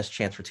is the best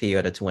chance for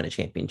Toyota to win a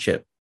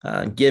championship,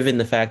 given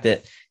the fact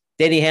that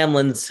Denny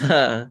Hamlin's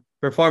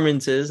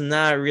performances,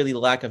 not really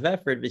lack of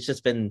effort, he's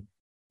just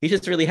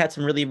really had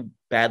some really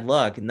bad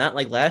luck. Not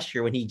like last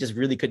year when he just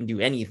really couldn't do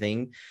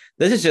anything.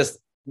 This is just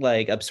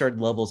like absurd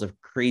levels of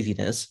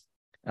craziness.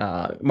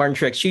 Martin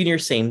Truex Jr.,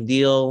 same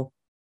deal.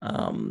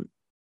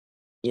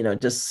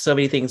 Just so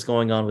many things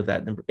going on with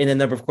that number. And then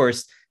number, of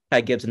course,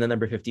 Pat Gibson, the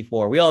number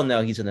 54. We all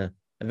know he's going to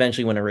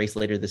eventually win a race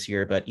later this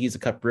year, but he's a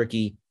Cup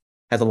rookie,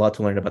 has a lot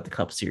to learn about the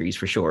Cup Series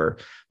for sure.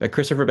 But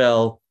Christopher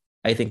Bell,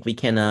 I think we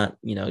cannot,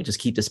 just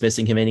keep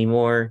dismissing him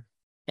anymore.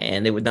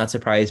 And it would not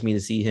surprise me to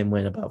see him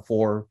win about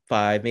 4,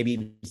 5,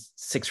 maybe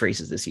 6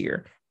 races this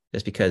year,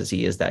 just because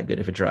he is that good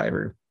of a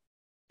driver.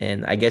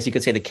 And I guess you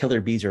could say the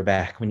killer bees are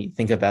back when you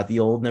think about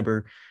the old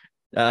number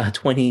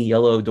 20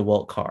 yellow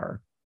DeWalt car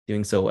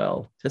doing so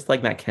well, just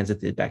like Matt Kenseth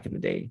did back in the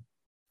day.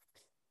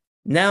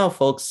 Now,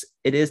 folks,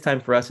 it is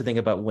time for us to think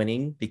about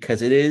winning,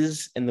 because it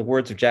is, in the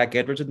words of Jack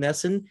Edwards with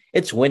Nesson,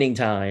 it's winning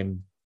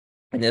time.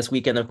 And this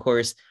weekend, of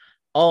course,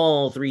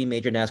 all 3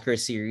 major NASCAR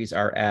series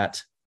are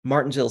at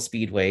Martinsville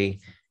Speedway.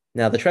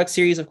 Now, the Truck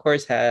Series, of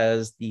course,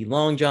 has the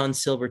Long John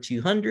Silver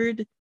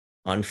 200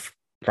 on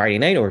Friday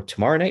night, or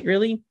tomorrow night,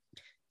 really.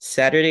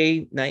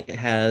 Saturday night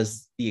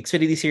has the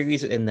Xfinity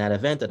Series in that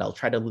event that I'll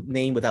try to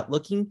name without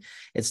looking.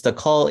 It's the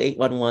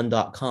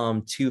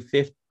call811.com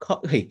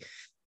 250.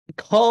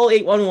 Call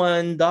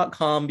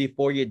 811.com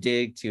before you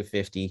dig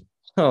 250.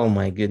 Oh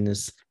my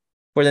goodness.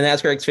 For the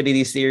NASCAR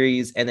Xfinity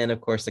Series, and then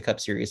of course the Cup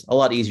Series. A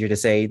lot easier to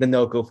say, the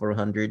NOCO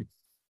 400,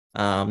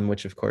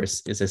 which of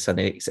course is a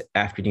Sunday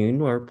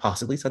afternoon or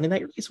possibly Sunday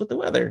night race with the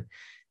weather.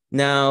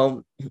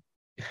 Now,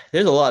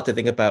 there's a lot to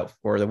think about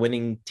for the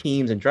winning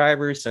teams and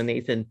drivers. So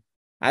Nathan,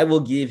 I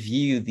will give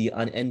you the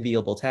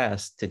unenviable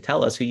task to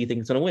tell us who you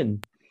think is going to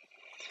win.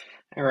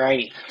 All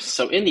righty.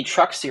 So in the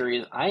Truck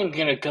Series, I am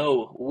going to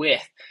go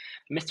with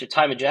Mr.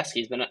 Ty Majeski.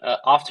 He's been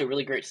off to a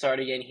really great start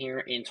again here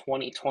in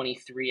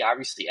 2023.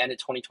 Obviously ended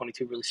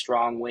 2022 really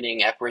strong,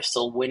 winning at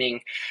Bristol, winning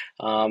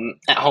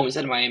at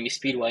Homestead Miami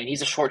Speedway. And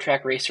he's a short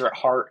track racer at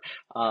heart,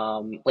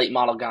 late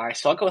model guy.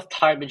 So I'll go with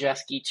Ty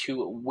Majeski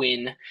to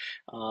win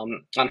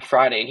on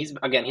Friday. And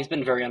he's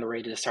been very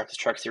underrated to start this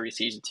Truck Series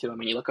season too. I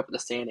mean, you look up at the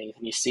standings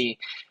and you see,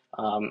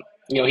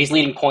 he's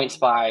leading points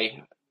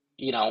by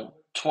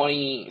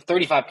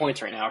 35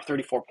 points right now, or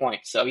 34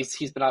 points. So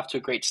he's been off to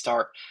a great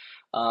start.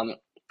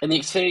 In the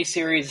Xfinity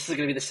Series, this is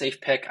going to be the safe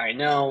pick, I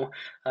know.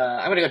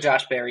 I'm going to go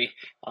Josh Berry,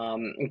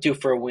 due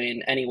for a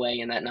win anyway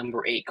in that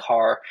number 8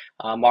 car.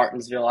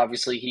 Martinsville,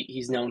 obviously,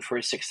 he's known for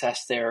his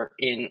success there,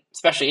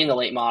 especially in the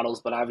late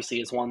models, but obviously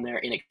has won there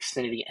in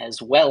Xfinity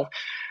as well.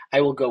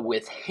 I will go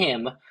with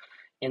him.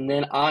 And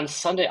then on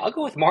Sunday, I'll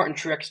go with Martin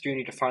Truex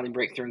Jr. to finally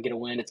break through and get a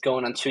win. It's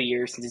going on 2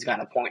 years since he's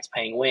gotten a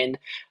points-paying win.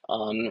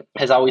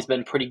 Has always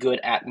been pretty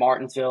good at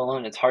Martinsville,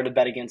 and it's hard to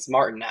bet against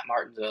Martin at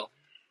Martinsville.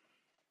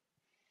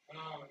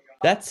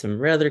 That's some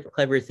rather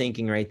clever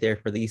thinking right there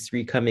for these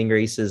 3 coming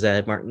races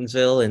at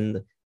Martinsville.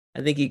 And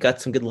I think you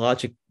got some good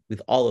logic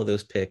with all of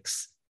those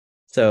picks.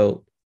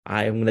 So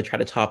I'm going to try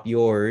to top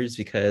yours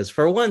because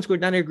for once we're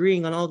not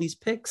agreeing on all these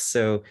picks.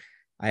 So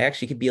I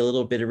actually could be a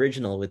little bit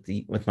original with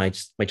my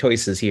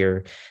choices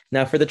here.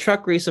 Now for the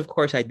truck race, of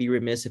course, I'd be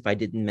remiss if I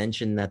didn't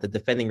mention that the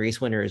defending race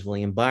winner is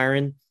William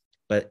Byron,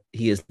 but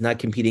he is not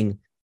competing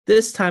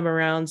this time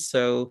around.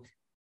 So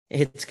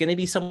it's going to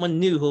be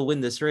someone new who'll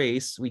win this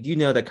race. We do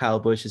know that Kyle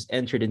Busch has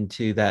entered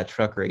into that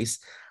truck race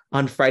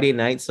on Friday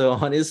night. So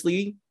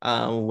honestly,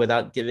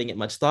 without giving it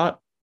much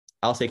thought,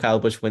 I'll say Kyle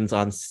Busch wins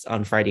on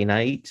Friday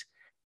night,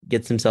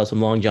 gets himself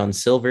some Long John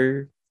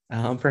Silver,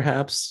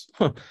 perhaps.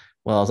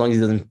 Well, as long as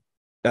he doesn't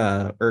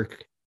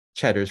irk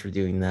Cheddars for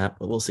doing that,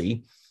 but we'll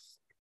see.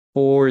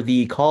 For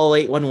the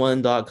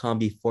call811.com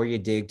before you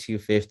dig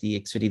 250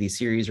 Xfinity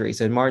Series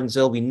race in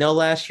Martinsville, we know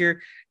last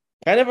year,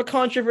 kind of a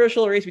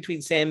controversial race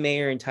between Sam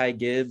Mayer and Ty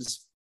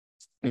Gibbs.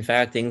 In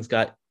fact, things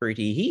got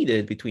pretty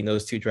heated between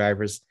those 2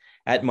 drivers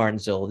at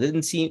Martinsville.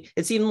 It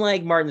seemed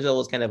like Martinsville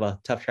was kind of a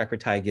tough track for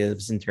Ty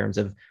Gibbs in terms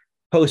of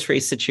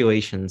post-race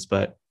situations,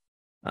 but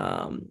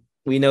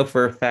we know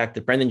for a fact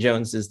that Brendan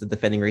Jones is the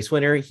defending race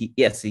winner. He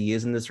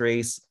is in this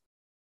race.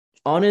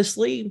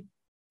 Honestly,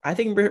 I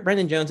think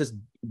Brendan Jones is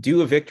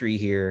due a victory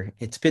here.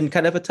 It's been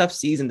kind of a tough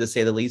season, to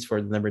say the least,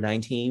 for the number 9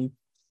 team.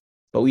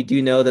 But we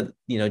do know that,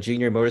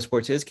 Junior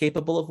Motorsports is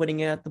capable of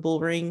winning at the Bull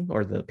Ring,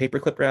 or the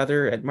Paperclip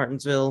rather, at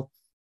Martinsville.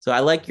 So I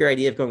like your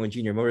idea of going with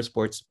Junior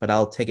Motorsports, but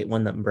I'll take it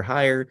one number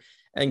higher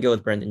and go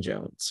with Brendan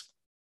Jones.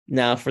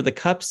 Now for the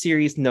Cup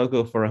Series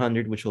no-go for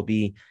 100, which will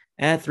be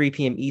at 3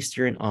 p.m.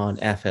 Eastern on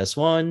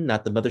FS1,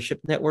 not the Mothership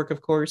Network,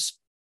 of course.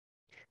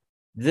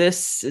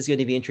 This is going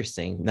to be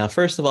interesting. Now,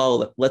 first of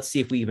all, let's see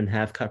if we even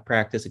have Cup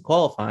practice and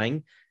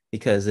qualifying,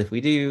 because if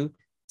we do,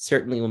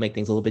 certainly will make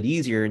things a little bit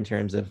easier in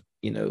terms of,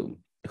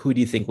 who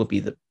do you think will be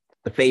the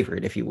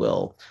favorite, if you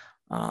will?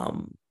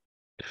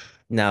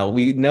 Now,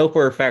 we know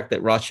for a fact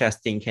that Ross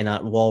Chastain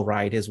cannot wall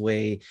ride his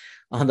way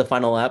on the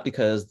final lap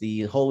because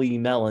the Holy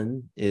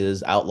Melon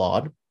is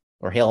outlawed,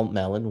 or Hail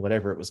Melon,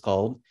 whatever it was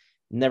called.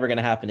 Never going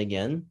to happen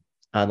again,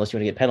 unless you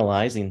want to get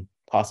penalized and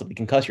possibly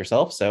concuss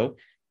yourself. So,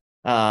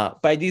 but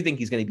I do think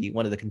he's going to be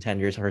one of the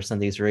contenders for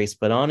Sunday's race.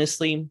 But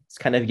honestly, it's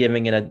kind of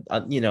giving it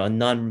a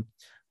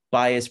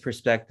non-biased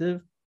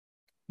perspective.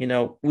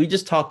 We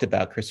just talked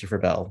about Christopher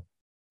Bell.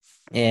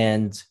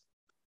 And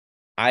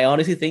I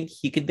honestly think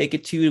he could make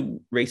it 2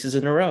 races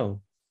in a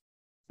row.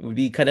 It would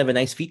be kind of a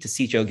nice feat to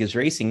see Joe Gibbs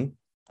Racing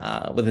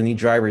with a new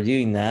driver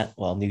doing that.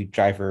 Well, new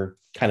driver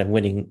kind of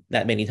winning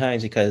that many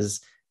times,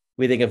 because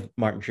we think of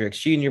Martin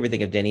Truex Jr., we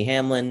think of Denny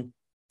Hamlin,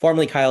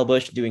 formerly Kyle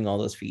Busch, doing all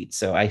those feats.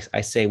 So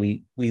I say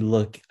we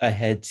look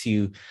ahead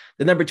to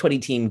the number 20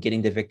 team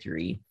getting the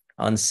victory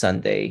on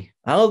Sunday.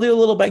 I'll do a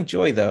little Mike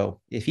Joy, though.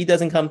 If he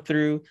doesn't come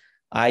through,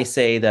 I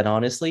say that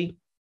honestly,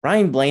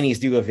 Ryan Blaney's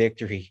due a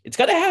victory. It's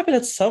got to happen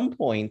at some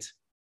point.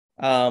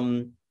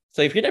 So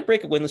if you're going to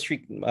break a winless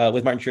streak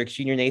with Martin Truex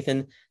Jr.,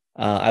 Nathan,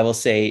 I will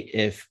say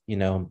if,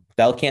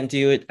 Bell can't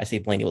do it, I say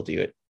Blaney will do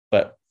it.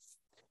 But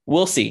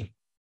we'll see.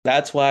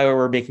 That's why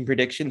we're making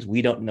predictions.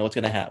 We don't know what's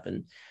going to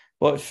happen.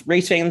 But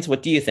race fans,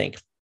 what do you think?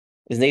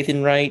 Is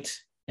Nathan right?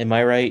 Am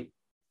I right?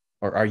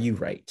 Or are you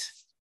right?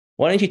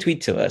 Why don't you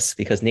tweet to us?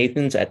 Because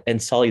Nathan's at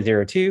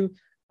nsolly02.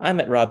 I'm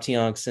at Rob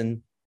Tionkson.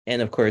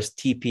 And of course,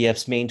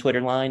 TPF's main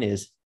Twitter line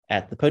is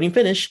at the Podium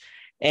Finish.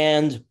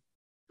 And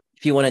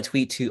if you want to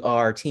tweet to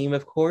our team,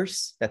 of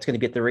course, that's going to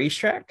be at the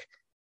racetrack.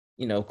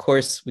 Of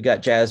course, we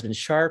got Jasmine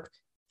Sharp.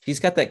 She's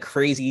got that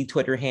crazy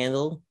Twitter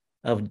handle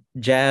of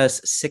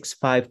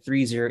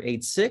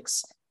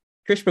Jazz653086.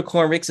 Trish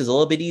McCormick's is a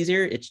little bit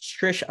easier. It's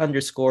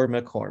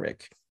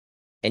Trish_McCormick.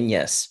 And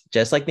yes,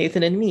 just like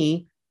Nathan and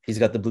me, she's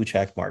got the blue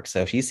check mark.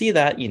 So if you see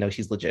that,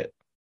 she's legit.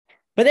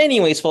 But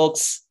anyways,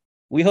 folks,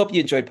 we hope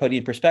you enjoyed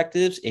Podium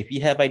Perspectives. If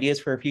you have ideas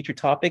for a future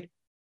topic,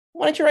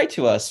 why don't you write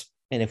to us?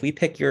 And if we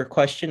pick your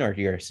question or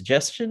your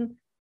suggestion,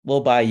 we'll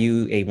buy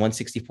you a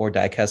 164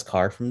 diecast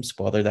car from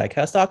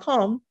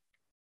spoilerdiecast.com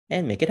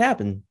and make it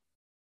happen.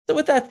 So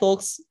with that,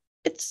 folks,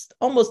 it's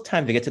almost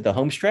time to get to the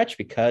home stretch,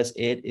 because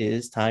it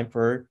is time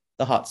for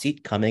the hot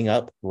seat coming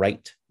up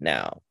right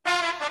now.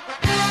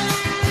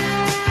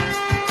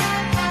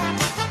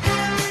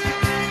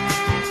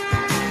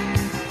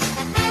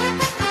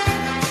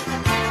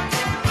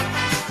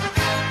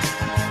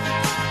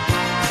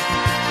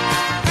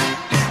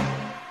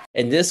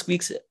 And this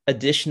week's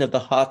edition of the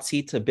hot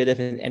seat's a bit of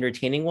an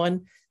entertaining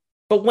one.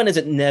 but when is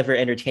it never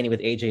entertaining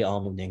with AJ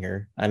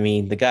Allmendinger? I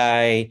mean, the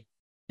guy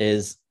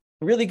is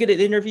really good at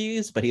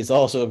interviews, but he's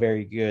also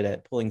very good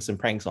at pulling some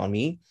pranks on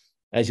me,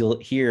 as you'll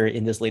hear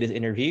in this latest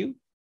interview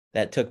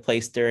that took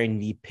place during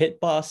the Pit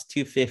Boss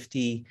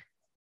 250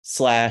 /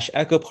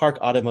 Echo Park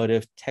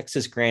Automotive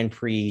Texas Grand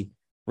Prix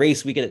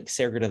race weekend at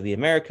Circuit of the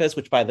Americas,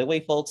 which, by the way,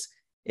 folks,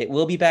 it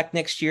will be back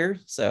next year.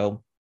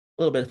 So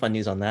a little bit of fun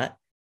news on that.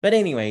 But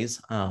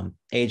anyways,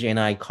 AJ and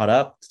I caught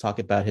up to talk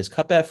about his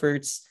cup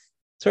efforts,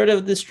 sort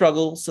of the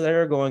struggles that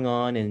are going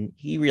on. And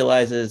he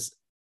realizes,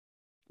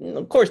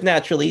 of course,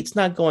 naturally, it's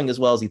not going as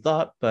well as he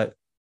thought, but,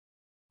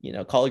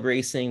 Colleague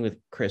Racing with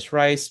Chris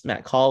Rice,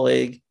 Matt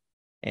Colleague,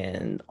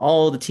 and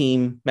all the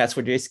team, Matt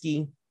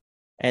Swardowski,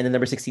 and the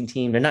number 16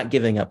 team, they're not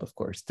giving up, of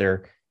course.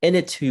 They're in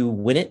it to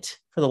win it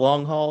for the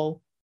long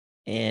haul.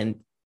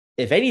 And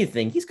if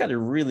anything, he's got a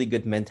really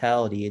good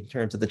mentality in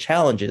terms of the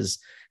challenges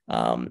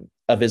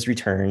of his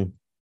return.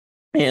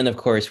 And of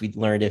course, we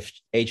learned if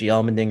AJ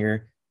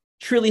Allmendinger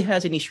truly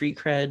has any street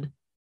cred.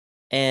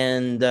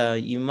 And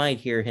you might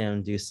hear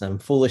him do some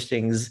foolish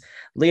things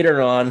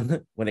later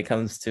on when it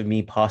comes to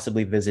me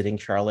possibly visiting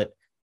Charlotte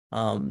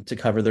to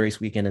cover the race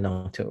weekend in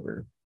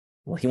October.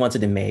 Well, he wants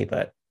it in May,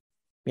 but,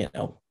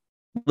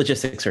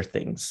 logistics are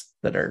things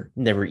that are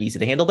never easy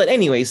to handle. But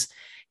anyways,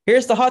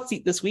 here's the hot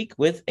seat this week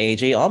with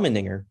AJ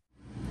Allmendinger.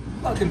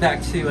 Welcome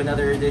back to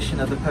another edition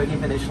of the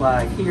Podium Finish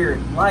Live here,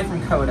 live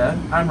from COTA.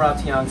 I'm Rob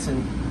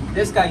Tiongson.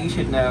 This guy you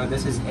should know.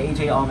 This is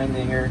AJ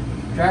Allmendinger,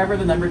 driver of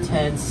the number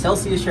 10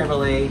 Celsius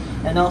Chevrolet,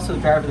 and also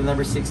driver of the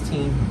number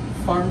 16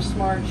 Farm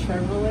Smart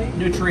Chevrolet.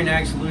 Nutrient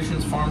Ag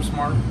Solutions Farm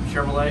Smart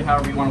Chevrolet,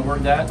 however you want to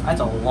word that.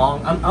 That's a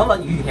long... I'll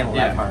let you handle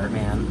that part,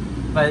 man.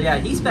 But yeah,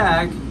 he's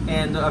back,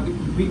 and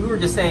we were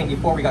just saying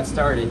before we got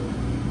started,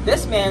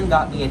 this man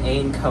got me an A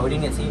in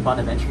coding at St.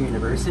 Bonaventure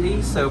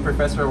University, so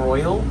Professor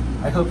Royal,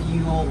 I hope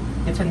you will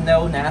get to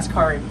know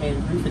NASCAR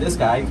and root for this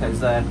guy, because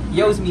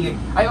he owes me...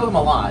 I owe him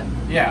a lot.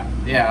 Yeah,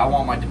 I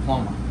want my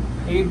diploma.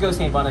 Here you go,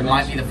 St. Bonaventure. It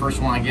might be the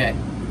first one I get.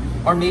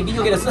 Or maybe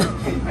you'll get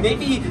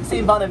maybe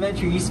St.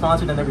 Bonaventure, you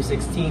sponsored the number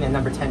 16 and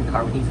number 10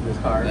 car when he's in this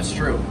car. That's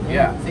true,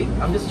 yeah. See,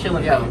 I'm just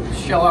chilling. Yeah,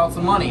 shell out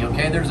some money,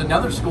 okay? There's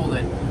another school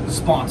that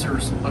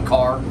sponsors a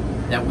car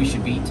that we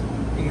should beat.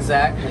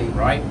 Exactly.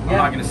 Right? Yeah. I'm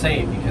not going to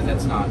say it because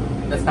that's not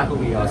who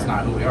we are. That's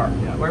not who we are.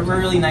 Yeah. We're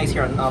really nice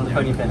here on the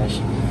Podium Finish.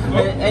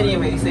 But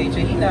anyways,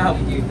 AJ, you know how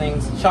we do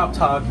things. Shop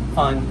talk,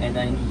 fun, and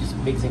then you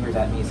just big zingers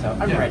at me, so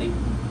I'm ready.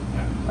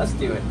 Yeah. Let's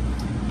do it.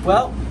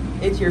 Well,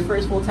 it's your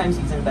first full-time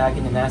season back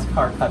in the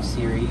NASCAR Cup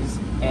Series,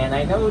 and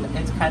I know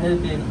it's kind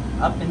of been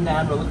up and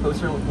down, roller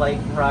coaster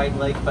ride,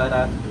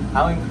 but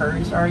how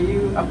encouraged are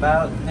you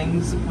about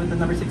things with the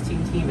number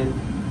 16 team, and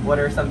what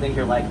are some things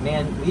you're like,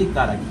 man, we've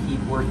got to keep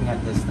working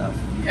at this stuff?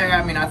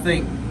 Yeah, I mean, I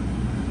think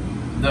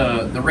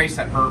the race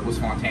that hurt was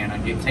Fontana,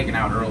 getting taken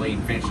out early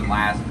and finishing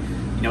last.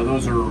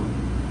 Those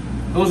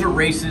are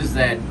races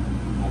that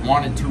I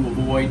wanted to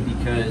avoid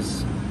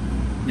because,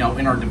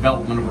 in our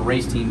development of a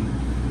race team,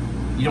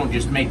 you don't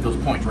just make those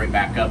points right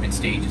back up in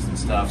stages and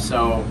stuff.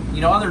 So,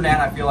 other than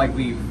that, I feel like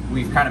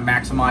we've kind of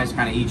maximized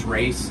kind of each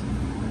race.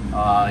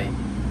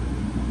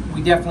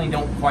 We definitely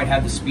don't quite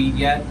have the speed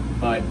yet,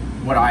 but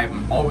what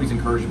I'm always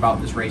encouraged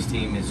about this race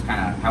team is kind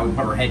of how we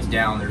put our heads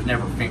down. There's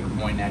never finger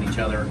pointing at each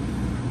other.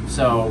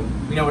 So,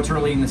 it's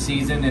early in the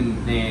season,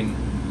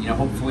 and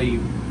hopefully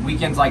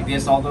weekends like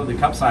this, although the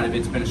Cup side of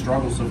it's been a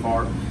struggle so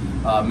far,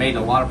 made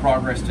a lot of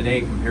progress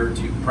today compared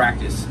to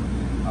practice.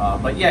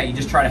 But yeah, you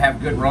just try to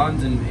have good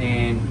runs,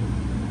 and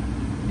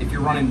if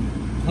you're running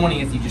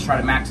 20th, you just try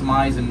to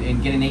maximize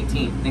and get an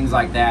 18th, things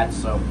like that.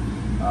 So,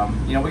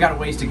 we got a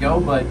ways to go,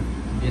 but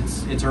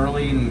it's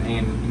early,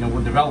 and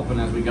we're developing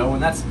as we go,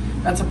 and that's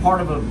a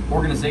part of an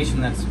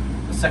organization that's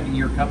a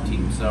second-year Cup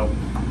team. So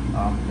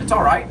it's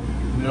all right.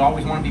 We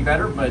always want to be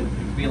better, but it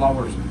could be a lot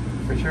worse.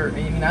 For sure. I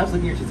mean, I was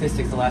looking at your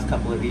statistics the last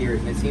couple of years,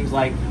 and it seems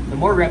like the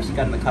more reps you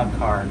got in the Cup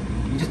car,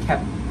 you just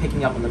kept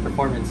picking up on the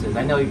performances.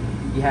 I know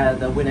you had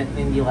the win at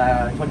Indy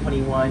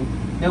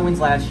 2021, no wins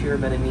last year,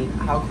 but I mean,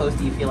 how close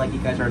do you feel like you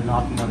guys are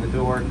knocking on the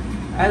door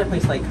at a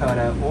place like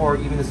COTA, or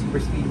even the Super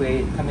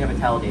Speedway coming up at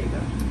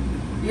Talladega?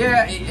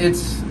 Yeah,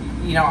 it's,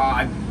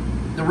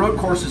 the road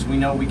courses we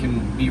know we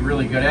can be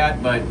really good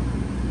at, but,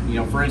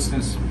 for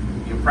instance,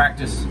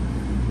 practice,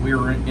 we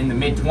were in the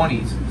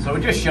mid-20s, so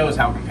it just shows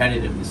how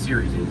competitive the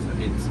series is.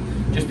 It's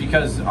just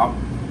because you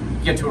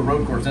get to a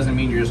road course doesn't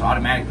mean you're just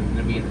automatically going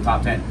to be in the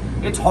top 10.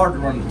 It's hard to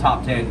run the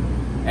top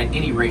 10 at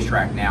any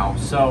racetrack now,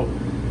 so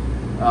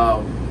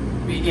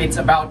it's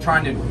about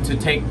trying to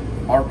take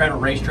our better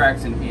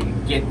racetracks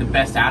and get the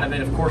best out of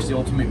it. Of course, the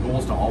ultimate goal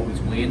is to always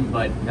win,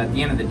 but at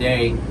the end of the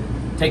day,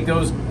 take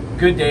those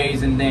good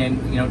days and then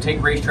take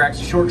racetracks.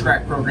 The short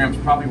track program's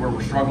probably where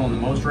we're struggling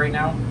the most right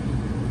now,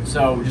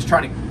 so just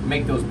try to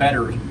make those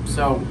better.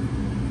 So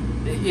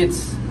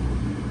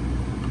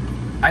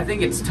I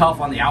think it's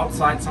tough on the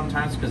outside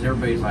sometimes because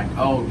everybody's like,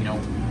 oh,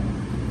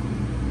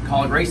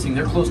 Colleague Racing,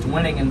 they're close to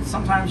winning, and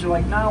sometimes you're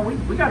like, no,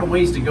 we got a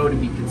ways to go to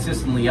be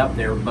consistently up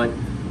there, but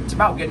it's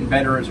about getting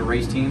better as a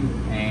race team.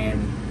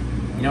 And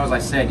as I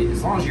said,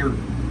 as long as you're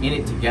in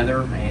it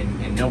together,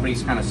 and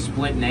nobody's kind of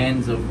splitting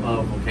ends of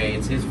okay,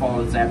 it's his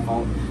fault, it's that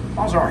fault. As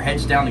long as our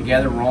heads down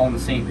together, we're all on the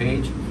same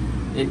page,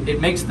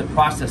 it makes the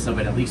process of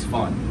it at least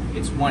fun.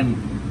 It's when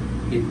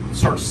it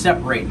starts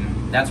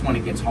separating, that's when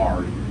it gets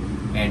hard,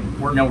 and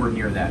we're nowhere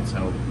near that.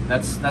 So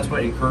that's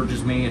what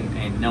encourages me,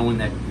 and knowing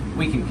that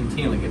we can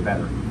continually get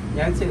better.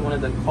 Yeah, I'd say one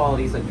of the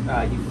qualities that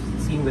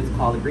you've seen with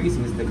college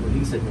racing is the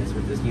cohesiveness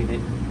with this unit,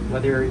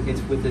 whether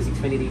it's with this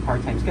Xfinity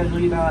part-time schedule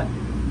you got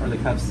or the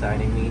Cup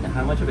side. I mean,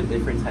 how much of a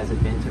difference has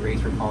it been to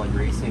race for college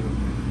racing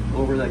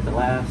over like the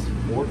last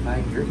 4 or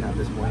 5 years now at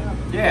this point?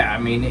 Yeah, I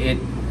mean,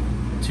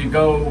 to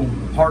go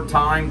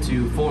part-time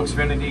to full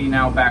Xfinity,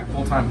 now back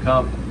full-time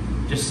Cup,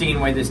 just seeing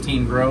the way this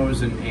team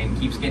grows and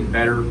keeps getting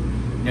better.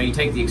 You know, you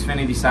take the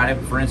Xfinity side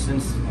of it, for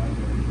instance,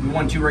 we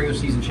won 2 regular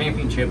season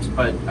championships,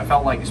 but I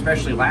felt like,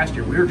 especially last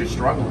year, we were just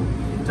struggling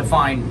to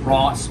find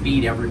raw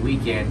speed every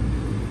weekend.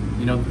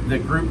 You know, the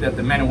group that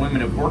the men and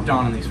women have worked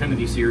on in the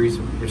Xfinity Series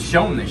has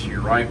shown this year,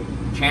 right?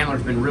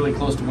 Chandler's been really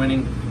close to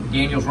winning.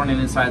 Daniel's running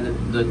inside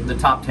the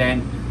top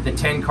 10. The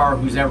 10 car,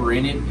 who's ever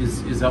in it,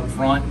 is up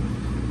front.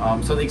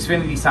 So the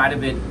Xfinity side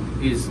of it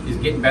is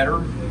getting better.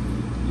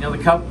 You know,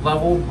 the Cup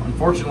level,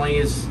 unfortunately,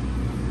 is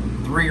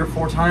 3 or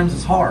 4 times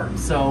as hard.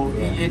 So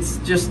it's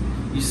just,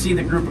 you see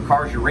the group of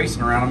cars you're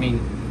racing around. I mean,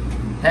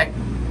 heck,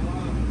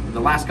 the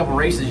last couple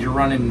races you're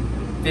running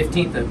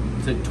 15th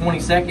to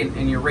 22nd,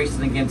 and you're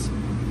racing against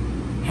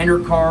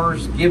Hendrick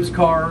cars, Gibbs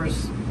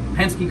cars,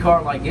 Penske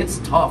car. Like, it's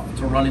tough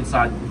to run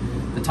inside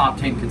the top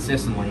 10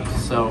 consistently.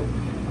 So,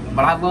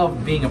 but I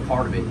love being a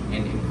part of it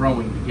and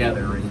growing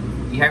together.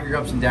 And you have your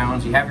ups and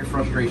downs, you have your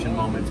frustration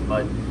moments,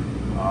 but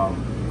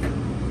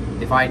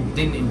if I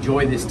didn't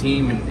enjoy this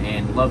team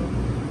and love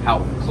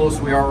how close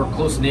we are,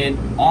 close-knit,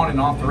 on and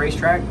off the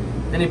racetrack,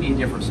 then it'd be a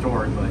different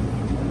story. But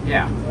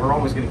yeah, we're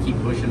always going to keep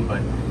pushing,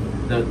 but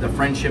the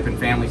friendship and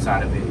family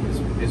side of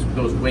it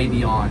goes way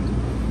beyond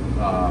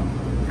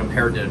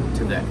compared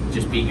to that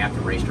just being at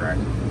the racetrack.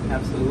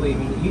 Absolutely. I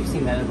mean, you've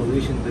seen that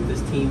evolution with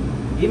this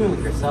team, even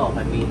with yourself.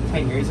 I mean,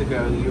 10 years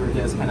ago, you were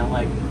just kind of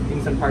like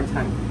doing some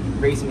part-time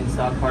racing in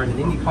stock cars and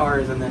Indy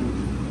cars, and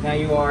then now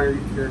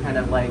you're kind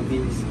of like the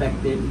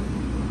respected,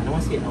 I don't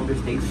want to say an elder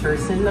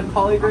statesperson of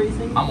college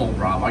racing. I'm old,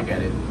 Rob. I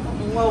get it.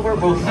 Well, we're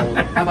both old.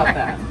 How about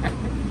that?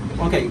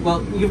 Okay,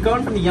 well, you've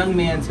gone from the young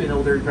man to an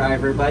older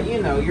driver, but,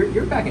 you know,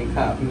 you're back in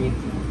Cup. I mean,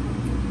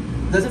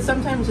 does it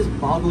sometimes just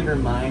boggle your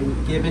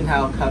mind, given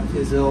how Cup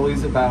is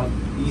always about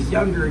these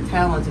younger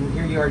talents, and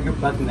here you are, you're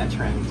bucking that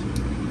trend?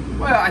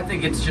 Well, I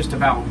think it's just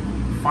about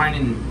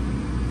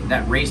finding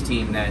that race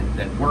team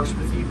that works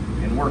with you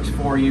and works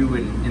for you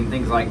and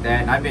things like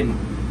that. And I've been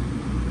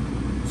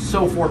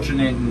so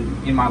fortunate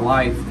in my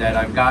life that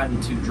I've gotten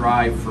to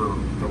drive for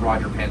the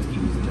Roger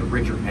Penske's and the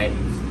Richard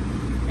Petty's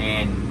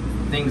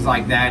and things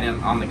like that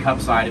on the Cup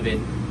side of it.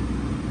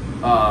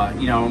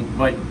 You know,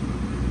 but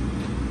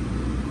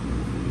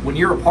when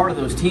you're a part of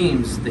those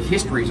teams, the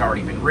history's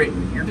already been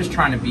written. You're just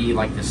trying to be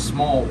like this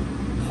small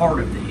part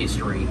of the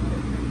history.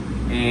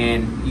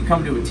 And you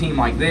come to a team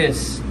like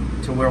this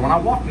to where when I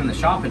walked in the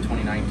shop in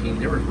 2019,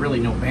 there was really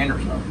no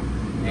banners up.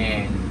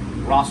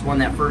 And Ross won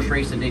that first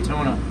race at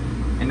Daytona.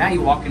 And now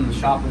you walk in the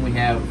shop and we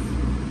have,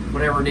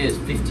 whatever it is,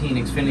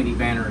 15 Xfinity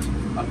banners,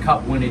 a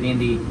Cup win at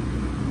Indy,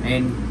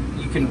 and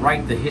you can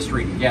write the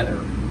history together.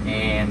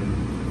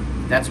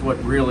 And that's what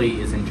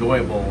really is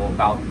enjoyable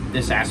about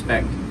this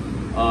aspect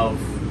of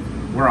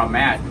where I'm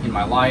at in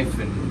my life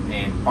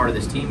and part of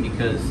this team,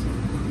 because,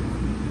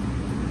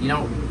 you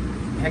know,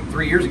 heck,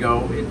 3 years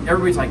ago,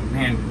 everybody's like,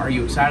 man, are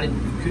you excited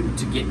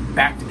to get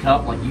back to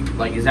Cup?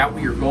 Like, is that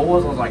what your goal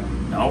was? I was like,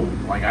 no.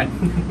 Like, I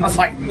was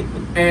like,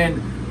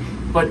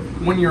 but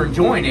when you're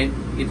enjoying it,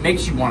 it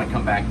makes you want to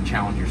come back and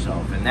challenge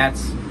yourself. And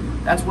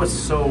that's what's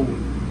so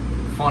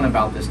fun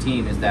about this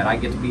team, is that I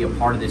get to be a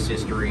part of this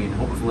history, and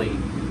hopefully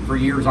for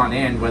years on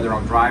end, whether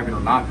I'm driving or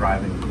not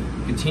driving,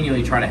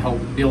 continually try to help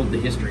build the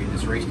history of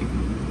this race team.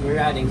 You're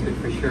adding to it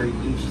for sure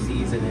each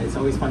season, and it's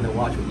always fun to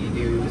watch what you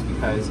do, just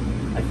because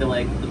I feel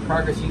like the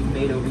progress you've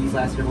made over these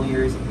last several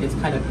years, it's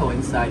kind of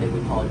coincided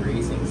with college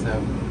racing.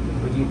 So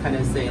would you kind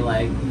of say,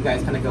 like, you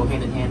guys kind of go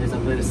hand in hand? There's a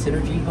bit of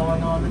synergy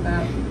going on with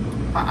that?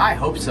 I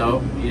hope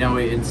so. You know,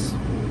 it's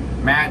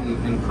Matt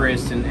and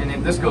Chris, and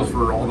this goes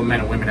for all the men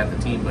and women at the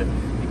team, but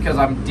because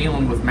I'm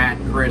dealing with Matt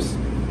and Chris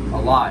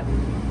a lot,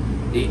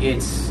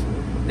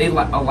 they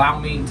allow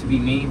me to be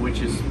me,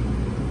 which is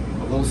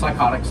a little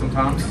psychotic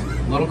sometimes,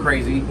 a little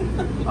crazy,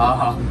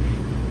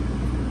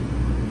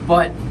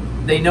 but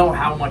they know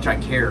how much I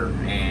care,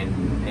 and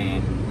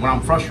when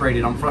I'm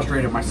frustrated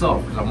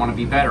myself, because I want to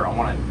be better. I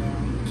want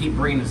to keep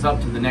bringing us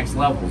up to the next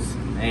levels,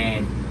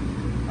 and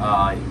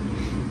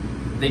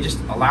they just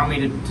allow me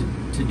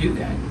to do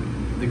that.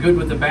 The good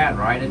with the bad,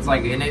 right? It's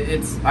like, and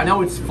I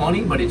know it's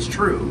funny, but it's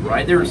true,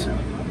 right?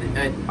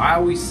 I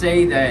always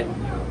say that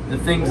the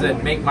things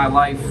that make my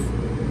life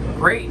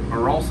great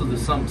are also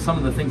some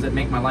of the things that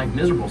make my life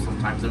miserable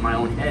sometimes in my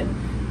own head.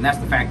 And that's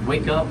the fact,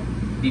 wake up,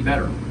 be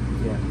better.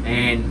 Yeah.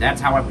 And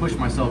that's how I push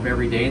myself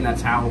every day, and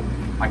that's how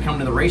I come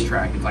to the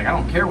racetrack. It's like, I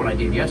don't care what I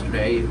did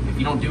yesterday. If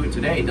you don't do it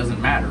today, it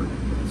doesn't matter.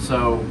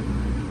 So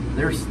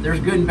there's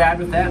good and bad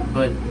with that,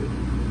 but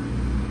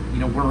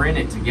we're in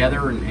it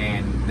together,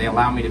 and they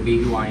allow me to be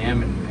who I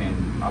am,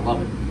 and I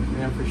love it.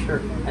 Yeah, for sure.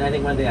 And I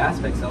think one of the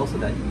aspects also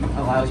that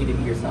allows you to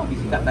be yourself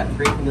is you've got that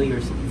great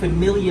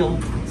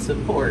familial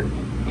support.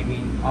 I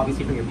mean,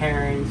 obviously from your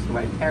parents, your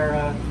wife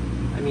Tara.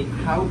 I mean,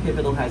 how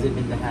pivotal has it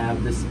been to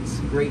have this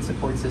great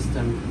support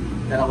system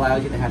that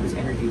allows you to have this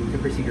energy to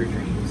pursue your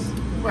dreams?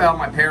 Well,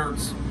 my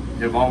parents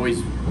have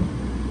always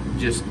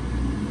just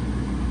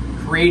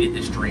created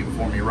this dream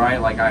for me,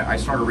 right? Like I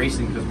started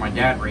racing because my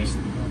dad raced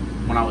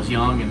when I was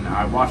young, and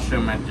I watched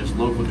him at just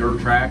local dirt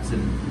tracks,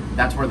 and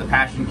that's where the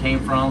passion came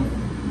from.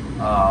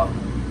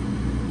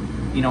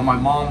 My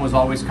mom was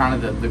always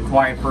kind of the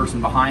quiet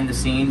person behind the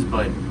scenes,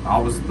 but I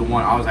was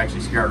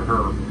actually scared of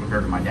her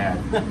compared to my dad.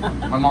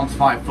 My mom's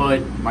 5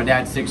 foot, my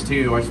dad's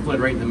 6'2". I split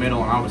right in the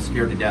middle, and I was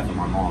scared to death of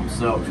my mom.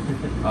 So,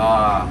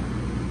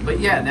 but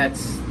yeah,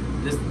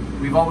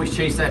 we've always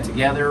chased that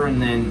together. And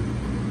then,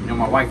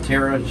 my wife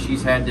Tara,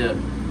 she's had to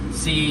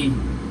see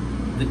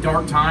the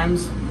dark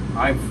times.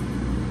 I've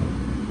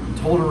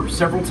told her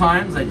several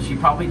times that she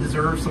probably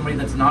deserves somebody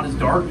that's not as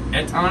dark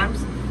at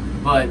times,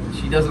 but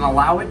she doesn't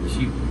allow it.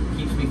 She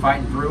keeps me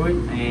fighting through it,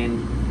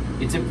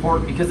 and it's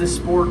important because this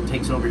sport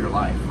takes over your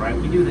life, right?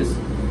 We do this,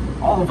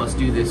 all of us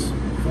do this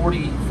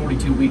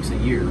 42 weeks a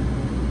year,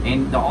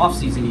 and the off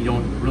season, you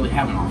don't really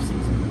have an off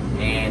season,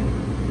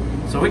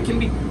 and so it can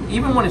be,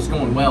 even when it's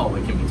going well,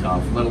 it can be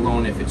tough, let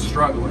alone if it's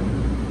struggling.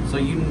 So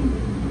you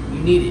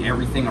need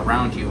everything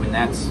around you, and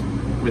that's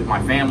with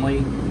my family,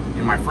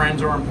 and my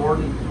friends are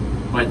important,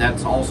 but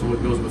that's also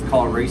what goes with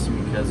color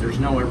racing, because there's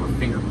no ever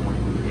finger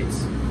pointing.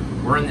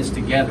 We're in this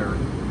together,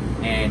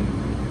 and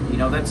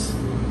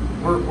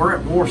we're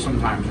at war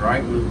sometimes,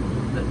 right?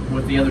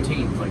 With the other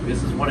teams. Like,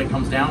 this is what it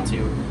comes down to.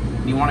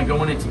 You want to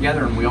go in it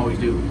together, and we always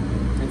do.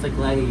 It's like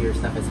gladiator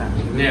stuff. It's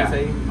happening. Yeah.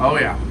 Oh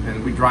yeah,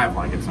 and we drive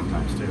like it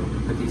sometimes too.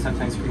 But do you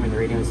sometimes scream in the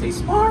radio and say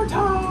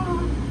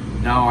Sparta?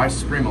 No, I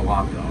scream a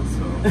lot though,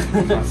 so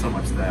it's not so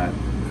much that.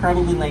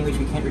 Probably language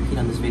we can't repeat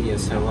on this video,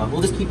 so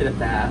we'll just keep it at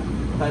that.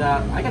 But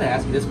I gotta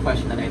ask you this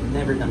question that I've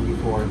never done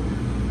before.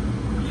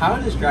 How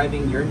does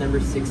driving your number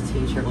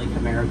 16 Chevrolet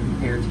Camaro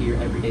compare to your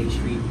everyday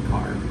street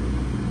car?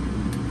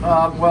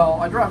 Well,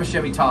 I drive a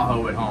Chevy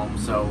Tahoe at home,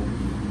 so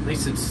at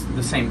least it's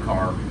the same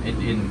car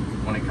in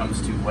when it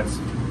comes to what's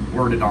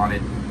worded on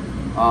it.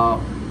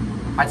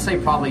 I'd say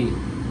probably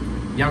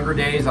younger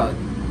days, I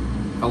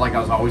felt like I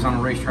was always on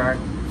a racetrack.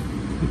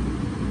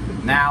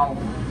 Now,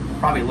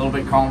 probably a little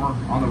bit calmer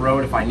on the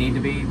road if I need to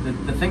be.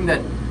 The thing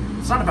that,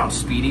 it's not about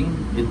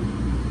speeding,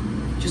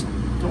 just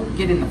don't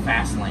get in the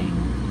fast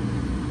lane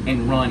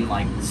and run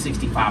like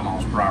 65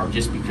 miles per hour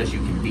just because you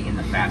can be in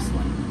the fast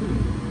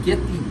lane. Get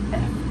the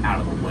F out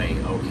of the way,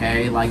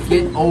 okay? Like,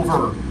 get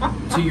over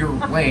to your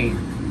lane.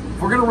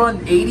 If we're gonna run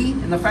 80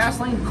 in the fast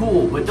lane,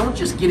 cool, but don't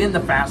just get in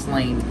the fast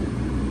lane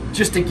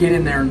just to get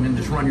in there and then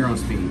just run your own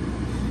speed.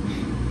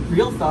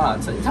 Real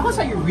thoughts. Tell us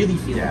how you really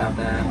feel about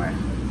that. Anyway.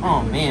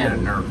 Oh man. You had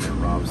a nerve there,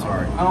 Rob.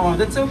 Sorry. Oh,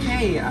 that's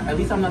okay. At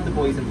least I'm not the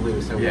boys in blue,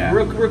 so yeah.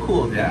 we're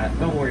cool with that.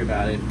 Don't worry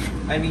about it.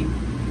 I mean,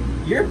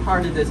 you're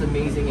part of this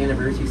amazing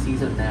anniversary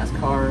season of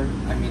NASCAR.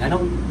 I mean, I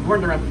know you were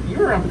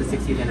around for the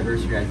 60th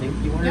anniversary, I think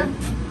you were. Yeah.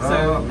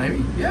 So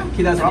maybe. Yeah.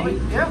 2008. Probably.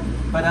 Yeah.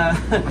 But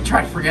I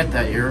try to forget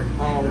that year.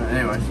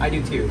 Anyway, I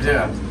do too.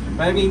 Sometimes. Yeah.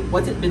 But I mean,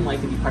 what's it been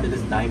like to be part of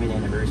this diamond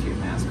anniversary of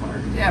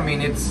NASCAR? Yeah, I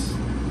mean, it's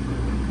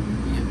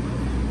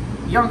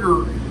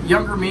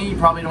younger me. You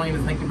probably don't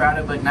even think about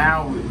it, but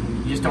now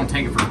you just don't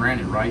take it for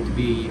granted, right? To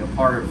be a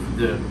part of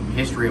the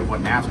history of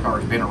what NASCAR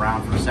has been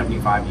around for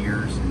 75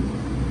 years,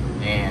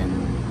 and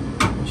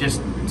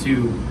just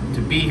to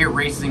be here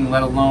racing,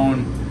 let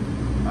alone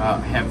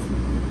have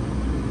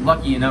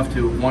lucky enough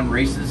to have won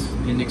races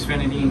in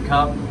Xfinity and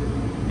Cup,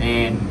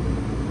 and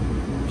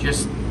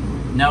just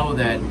know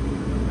that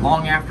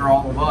long after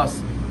all of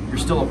us, you're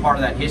still a part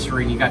of that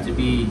history, and you got to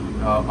be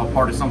a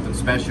part of something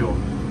special.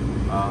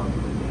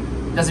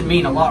 Doesn't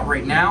mean a lot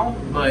right now,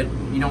 but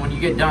when you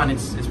get done,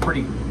 it's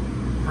pretty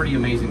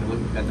amazing to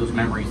look at those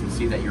memories and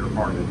see that you're a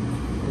part of it.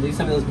 At least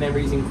some of those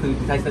memories include,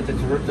 besides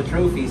the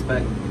trophies,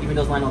 but even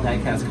those Lionel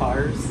diecast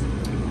cars.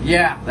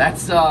 Yeah,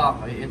 that's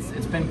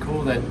it's been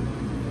cool that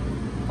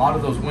a lot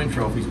of those win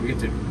trophies we get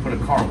to put a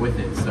car with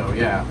it. So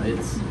yeah,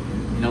 it's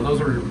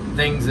those are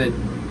things that,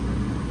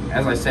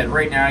 as I said,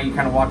 right now you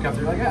kind of walk up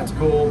there like, yeah, it's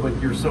cool,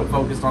 but you're so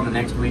focused on the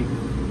next week.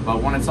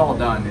 But when it's all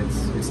done,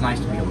 it's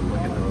nice to be able to look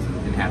at those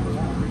and have those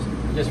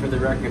memories. Just for the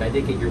record, I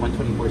did get your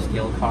 124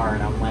 scale car,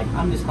 and I'm like,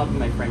 I'm just helping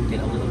my friend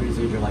get a little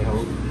residual, I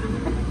hope.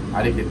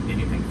 I didn't get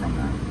anything from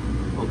that.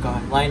 Oh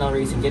God, Lionel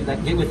Racing, get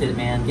with it,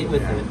 man, get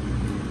with it.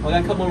 Well, I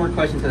got a couple more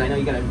questions because I know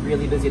you got a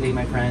really busy day,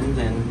 my friend,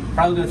 and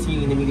probably going to see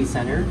you in the media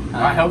center.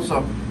 I hope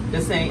so.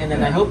 Just saying, and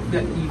then I hope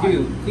that you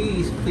do.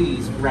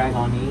 Please rag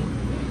on me.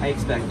 I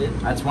expect it.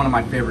 That's one of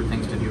my favorite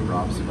things to do,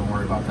 Rob, so don't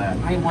worry about that.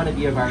 I want to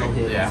be a viral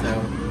hit, yeah. So.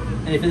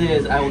 And if it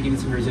is, I will give you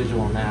some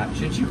residual on that.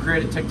 Should you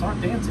create a TikTok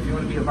dance if you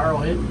want to be a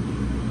viral hit?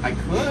 I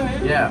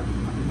could. Yeah.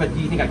 But do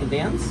you think I can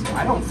dance?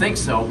 I don't think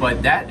so,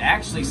 but that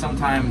actually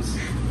sometimes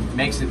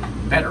makes it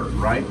better,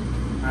 right?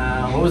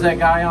 What was that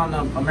guy on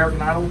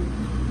American Idol?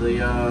 The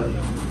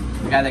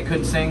guy that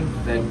couldn't sing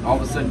that all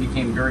of a sudden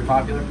became very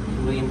popular?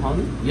 William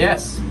Hung?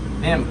 Yes,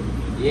 him.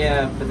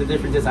 Yeah, but the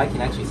difference is I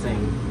can actually sing.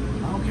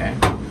 Okay.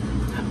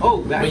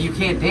 Oh, But you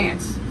can't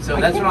dance. So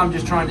that's what I'm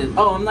just trying to...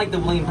 Oh, I'm like the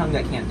William Hung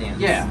that can't dance.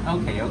 Yeah.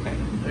 Okay.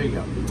 There you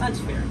go. That's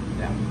fair.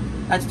 Yeah.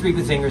 That's 3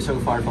 good singers so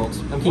far, folks.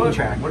 I'm keeping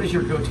track. What is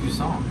your go-to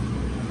song?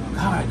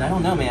 God, I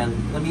don't know, man.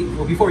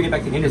 Well, before we get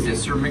back to the Is interview. it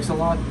Sir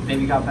Mix-a-Lot?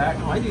 Baby Got Back?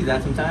 Oh, I do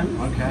that sometimes.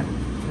 Okay.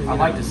 I'd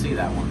like to see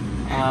that one.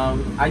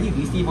 I do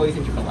Beastie Boys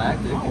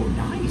Intergalactic. Oh,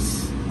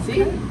 nice.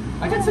 See? Okay.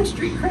 I got some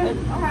street cred.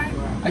 All right.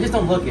 I just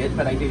don't look it,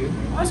 but I do.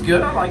 Well, that's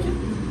good. I like it.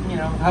 You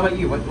know, how about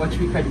you? What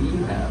street cred do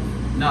you have?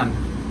 None.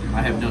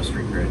 I have no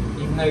street cred.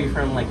 Even though you're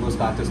from, like, Los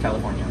Gatos,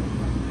 California.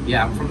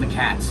 Yeah, I'm from the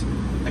Cats.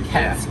 The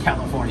Cats,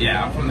 California.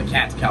 Yeah, I'm from the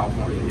Cats,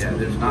 California. Yeah,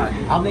 there's not...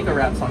 I'll make a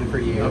rap song for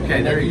you. Okay,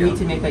 and there then you you go. need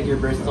to make that your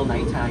Bristol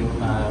nighttime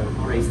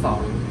race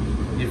song.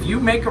 If you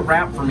make a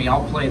rap for me,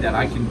 I'll play that.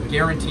 I can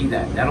guarantee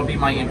that. That'll be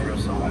my intro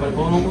song. But it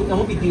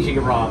won't be DJ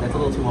Rob. That's a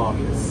little too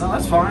obvious. No,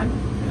 that's fine.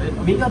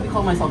 Maybe I'll be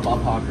calling myself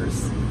Bob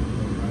Hawkers.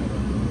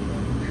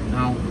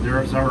 No,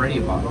 there's already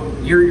a Bob.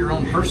 You're your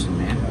own person,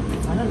 man.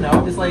 I don't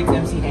know, just like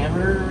MC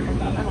Hammer.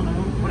 I don't know.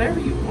 Whatever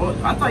you... Well,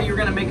 I thought you were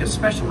going to make a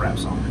special rap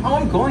song. Oh,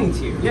 I'm going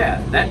to.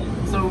 Yeah,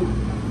 so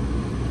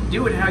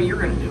do it how you're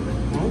going to do it.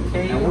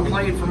 Okay. And we'll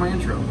play it for my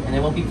intro. And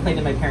it won't be played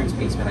in my parents'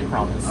 basement, I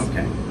promise.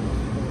 Okay.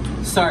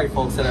 Sorry,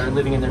 folks that are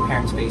living in their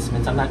parents'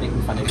 basements. I'm not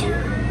making fun of you.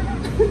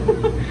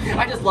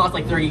 I just lost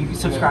like 30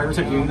 subscribers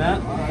of doing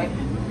that.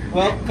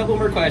 Well, a couple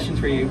more questions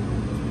for you.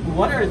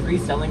 What are 3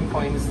 selling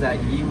points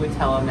that you would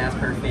tell a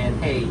NASCAR fan,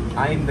 hey,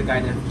 I'm the guy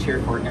to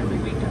cheer for every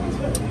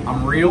weekend?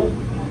 I'm real.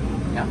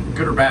 Yeah.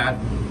 Good or bad.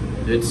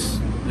 It's...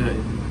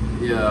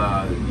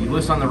 you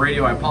listen on the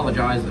radio, I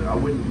apologize. I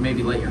wouldn't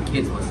maybe let your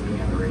kids listen to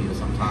me on the radio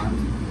sometimes.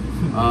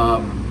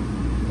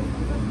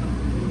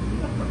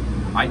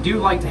 I do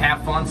like to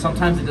have fun.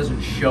 Sometimes it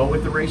doesn't show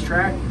at the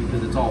racetrack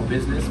because it's all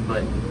business,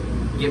 but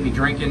get me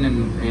drinking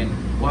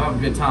and we'll have a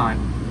good time.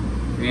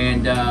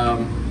 And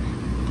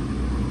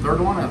third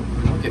one,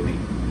 look at me.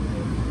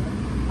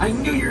 I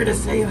knew you were going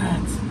to say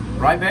that.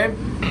 Right, babe?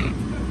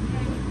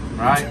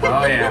 Right?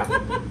 Oh, yeah.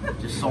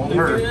 Just sold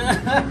her.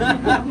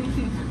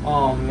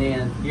 Oh,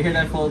 man. You hear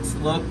that, folks?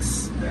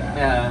 Looks,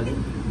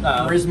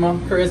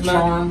 Charisma,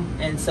 charm,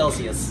 and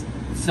Celsius.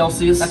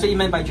 Celsius. That's what you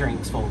meant by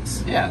drinks,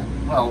 folks. Yeah,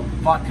 well,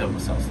 vodka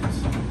with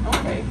Celsius.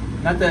 Okay.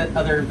 Not the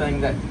other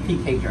thing that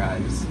PK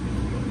drives.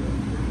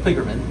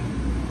 Kligerman.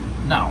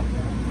 No,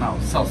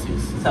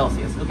 Celsius.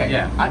 Celsius. Okay.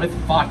 Yeah, with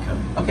vodka.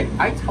 Okay,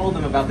 I told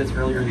him about this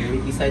earlier in the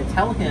week. He said,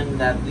 tell him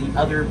that the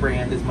other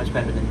brand is much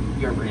better than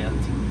your brand.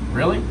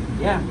 Really?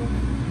 Yeah.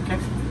 Okay.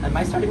 Am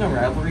I starting a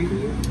rivalry for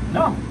you?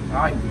 No,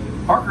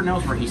 Parker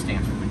knows where he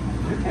stands with me.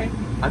 Okay.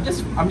 I'm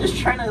just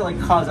trying to like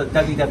cause a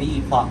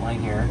WWE plot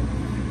line here,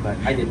 but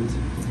I didn't.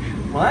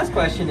 My last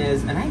question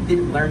is, and I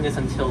didn't learn this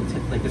until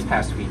like this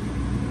past week.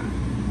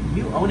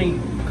 You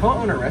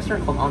co-own a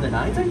restaurant called On the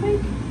Nines, I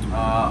think.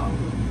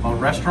 A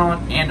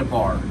restaurant and a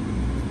bar,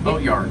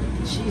 Boatyard.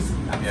 Jeez.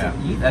 Yeah,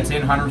 that's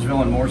in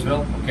Huntersville and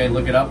Mooresville. Okay,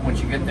 look it up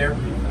once you get there.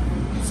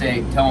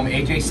 Tell them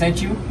AJ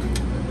sent you.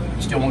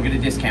 You still won't get a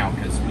discount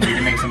because we need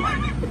to make some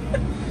money.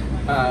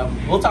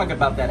 We'll talk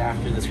about that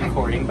after this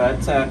recording,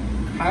 but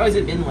how has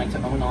it been like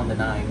to own On the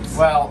Nines?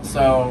 Well,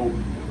 so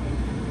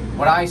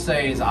what I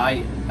say is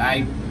I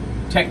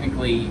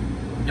technically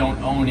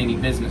don't own any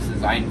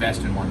businesses. I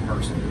invest in one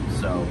person.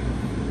 So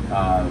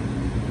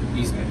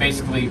he's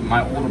basically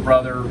my older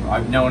brother.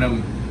 I've known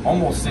him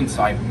almost since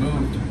I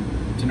moved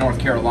to North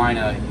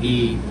Carolina.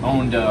 He's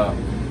owned a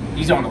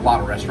lot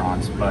of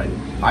restaurants, but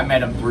I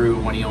met him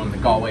through when he owned the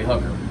Galway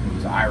Hooker. It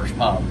was an Irish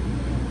pub.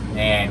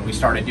 And we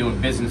started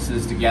doing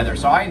businesses together.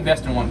 So I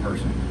invest in one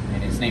person,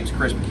 and his name's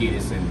Chris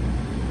McKeedis. And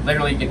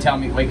literally, you can tell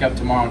me, wake up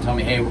tomorrow and tell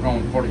me, hey, we're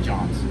going to Porta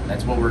Johns.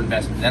 That's what we're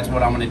investing. That's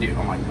what I'm going to do.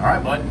 I'm like, all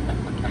right, bud,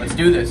 let's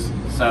do this.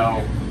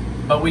 So,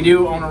 but we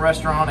do own a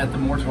restaurant at the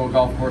Mooresville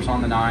Golf Course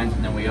on the Nines,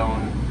 and then we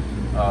own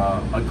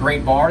a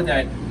great bar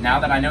that now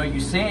that I know you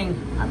sing,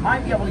 I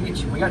might be able to get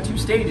you. We got 2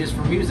 stages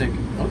for music.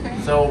 Okay.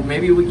 So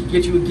maybe we could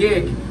get you a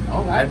gig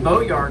at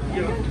Boatyard.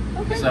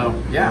 Okay. So,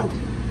 yeah.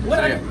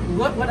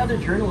 What other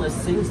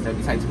journalist sings though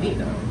besides me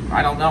though?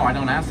 I don't know. I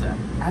don't ask that.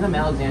 Adam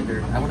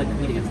Alexander. I want to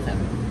compete against him.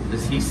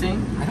 Does he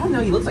sing? I don't know.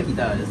 He looks like he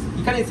does.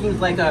 He kind of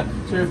seems like a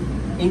sort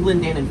of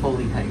England Dan and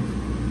Foley type.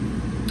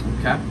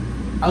 Okay.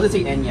 I was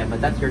gonna say Enya,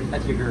 but that's your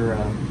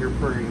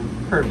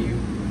purview.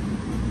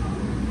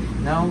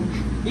 No,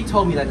 he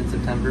told me that in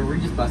September. Were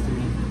you just busting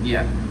me?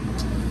 Yeah.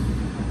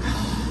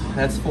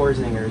 That's 4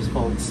 zingers,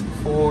 folks.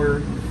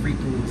 4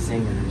 freaking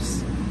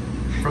zingers.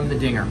 From the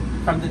Dinger.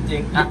 From the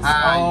Ding. You did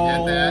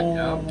that?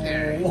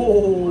 Okay.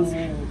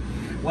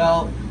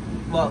 Well,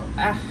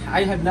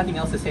 I have nothing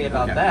else to say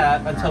about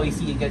that until we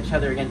see each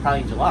other again,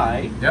 probably in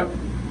July. Yep.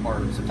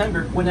 Or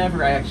September,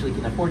 whenever I actually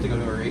can afford to go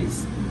to a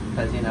race.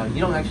 Because, you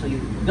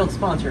don't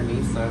sponsor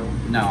me, so.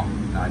 No,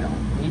 I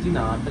don't. You do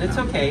not, but it's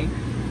okay.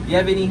 you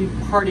have any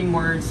parting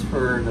words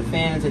for the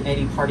fans and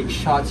any parting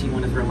shots you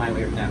want to throw my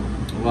way right now?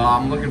 Well,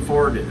 I'm looking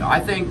forward to it. I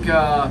think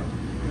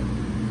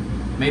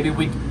maybe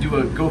we do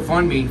a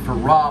GoFundMe for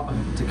Rob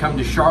to come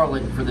to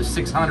Charlotte for the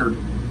 600.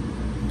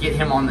 Get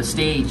him on the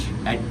stage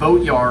at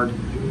Boatyard.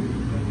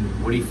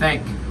 What do you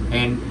think?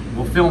 And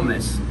we'll film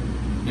this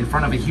in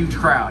front of a huge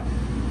crowd.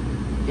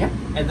 Yeah.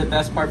 And the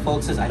best part,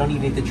 folks, is I don't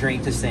even need to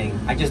drink to sing.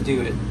 I just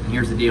do it. And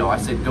here's the deal. I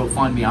said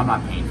GoFundMe. I'm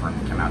not paying for him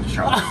to come out to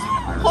Charlotte.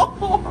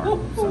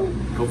 So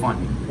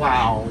GoFundMe.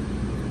 Wow.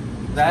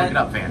 Look it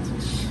up,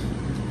 fans.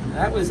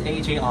 That was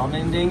AJ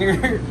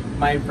Allmendinger,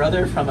 my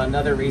brother from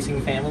another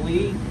racing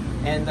family.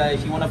 And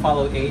if you want to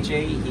follow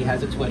AJ, he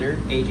has a Twitter,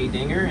 AJ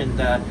Dinger, and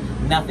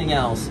nothing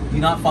else. Do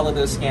not follow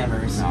those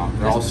scammers. No,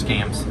 they're all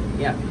scams.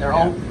 Yeah, they're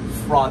all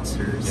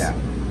fraudsters. Yeah.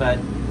 But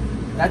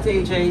that's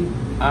AJ.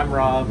 I'm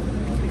Rob.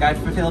 The guy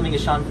for filming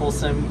is Sean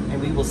Folsom,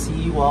 and we will see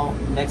you all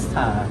next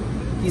time.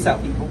 Peace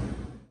out, people.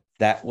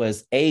 That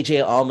was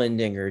AJ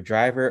Allmendinger,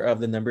 driver of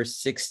the number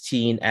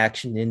 16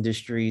 Action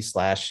Industry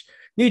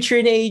 /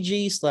 Nutrient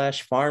AG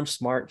 / Farm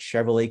Smart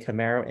Chevrolet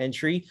Camaro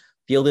entry,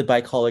 fielded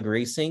by Colleague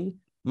Racing.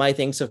 My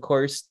thanks, of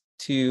course,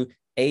 to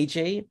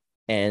AJ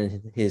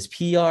and his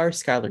PR,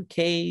 Skylar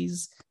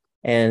Kays,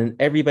 and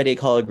everybody at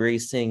Colleague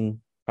Racing,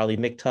 probably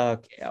Mick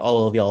Tuck.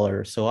 All of y'all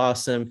are so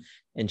awesome.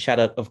 And shout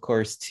out, of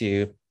course,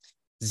 to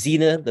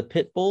Xena, the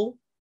pit bull,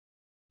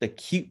 the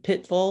cute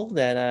pit bull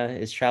that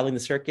is traveling the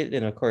circuit.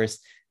 And, of course,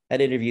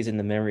 that interview is in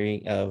the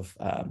memory of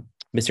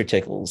Mr.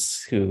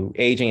 Tickles, who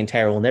AJ and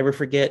Tara will never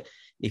forget.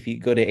 If you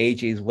go to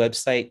AJ's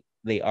website,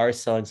 they are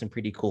selling some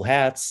pretty cool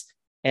hats,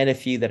 and a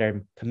few that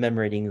are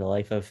commemorating the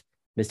life of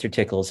Mr.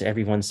 Tickles,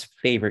 everyone's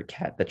favorite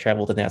cat that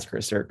traveled the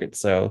NASCAR circuit.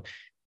 So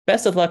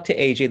best of luck to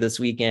AJ this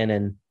weekend.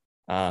 And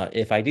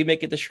if I do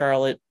make it to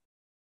Charlotte,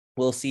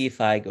 we'll see if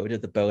I go to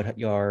the boat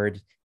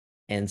yard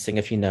and sing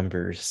a few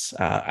numbers.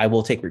 I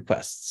will take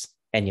requests.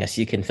 And yes,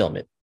 you can film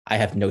it. I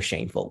have no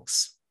shame,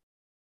 folks.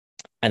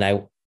 And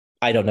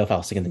I don't know if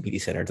I'll sing in the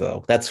media center,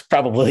 though. That's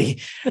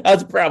probably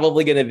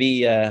going to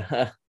be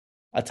a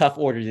tough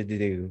order to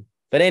do.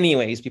 But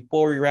anyways,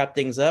 before we wrap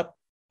things up,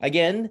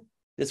 again,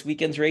 this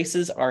weekend's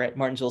races are at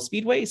Martinsville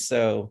Speedway.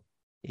 So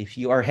if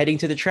you are heading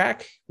to the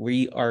track,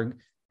 we are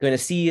going to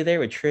see you there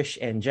with Trish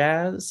and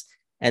Jazz.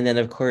 And then,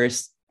 of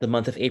course, the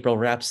month of April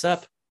wraps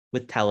up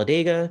with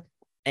Talladega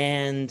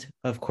and,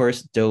 of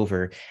course,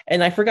 Dover.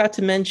 And I forgot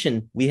to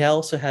mention, we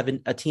also have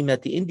a team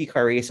at the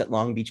IndyCar race at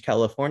Long Beach,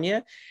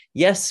 California.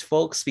 Yes,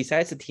 folks,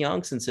 besides the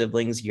Tiongson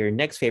siblings, your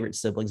next favorite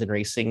siblings in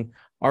racing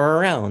are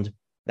around.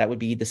 That would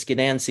be the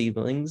Skidan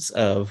siblings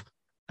of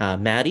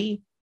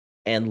Maddie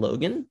and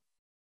Logan.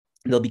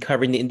 They'll be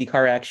covering the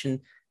IndyCar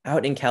action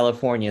out in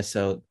California.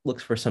 So look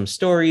for some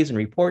stories and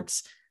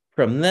reports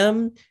from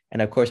them.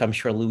 And of course, I'm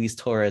sure Luis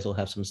Torres will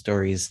have some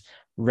stories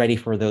ready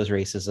for those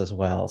races as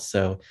well.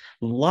 So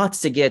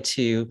lots to get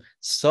to,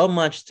 so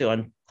much to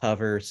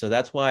uncover. So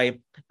that's why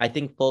I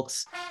think,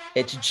 folks,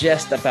 it's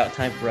just about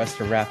time for us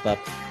to wrap up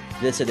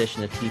this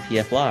edition of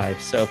TPF Live.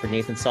 So for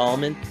Nathan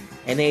Solomon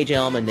and AJ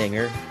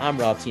Allmendinger, I'm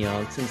Rob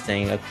Tiongson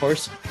saying, of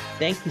course,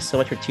 thank you so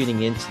much for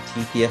tuning in to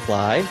TPF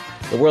Live,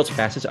 the world's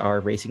fastest hour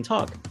of racing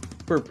talk.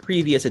 For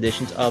previous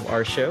editions of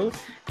our show,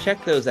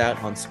 check those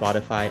out on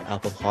Spotify,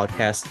 Apple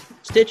Podcasts,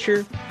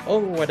 Stitcher, or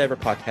whatever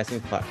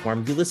podcasting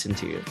platform you listen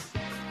to.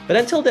 But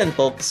until then,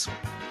 folks,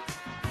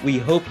 we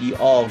hope you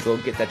all go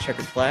get that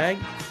checkered flag.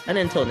 And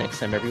until next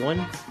time,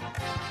 everyone,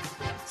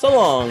 so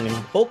long,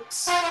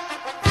 folks.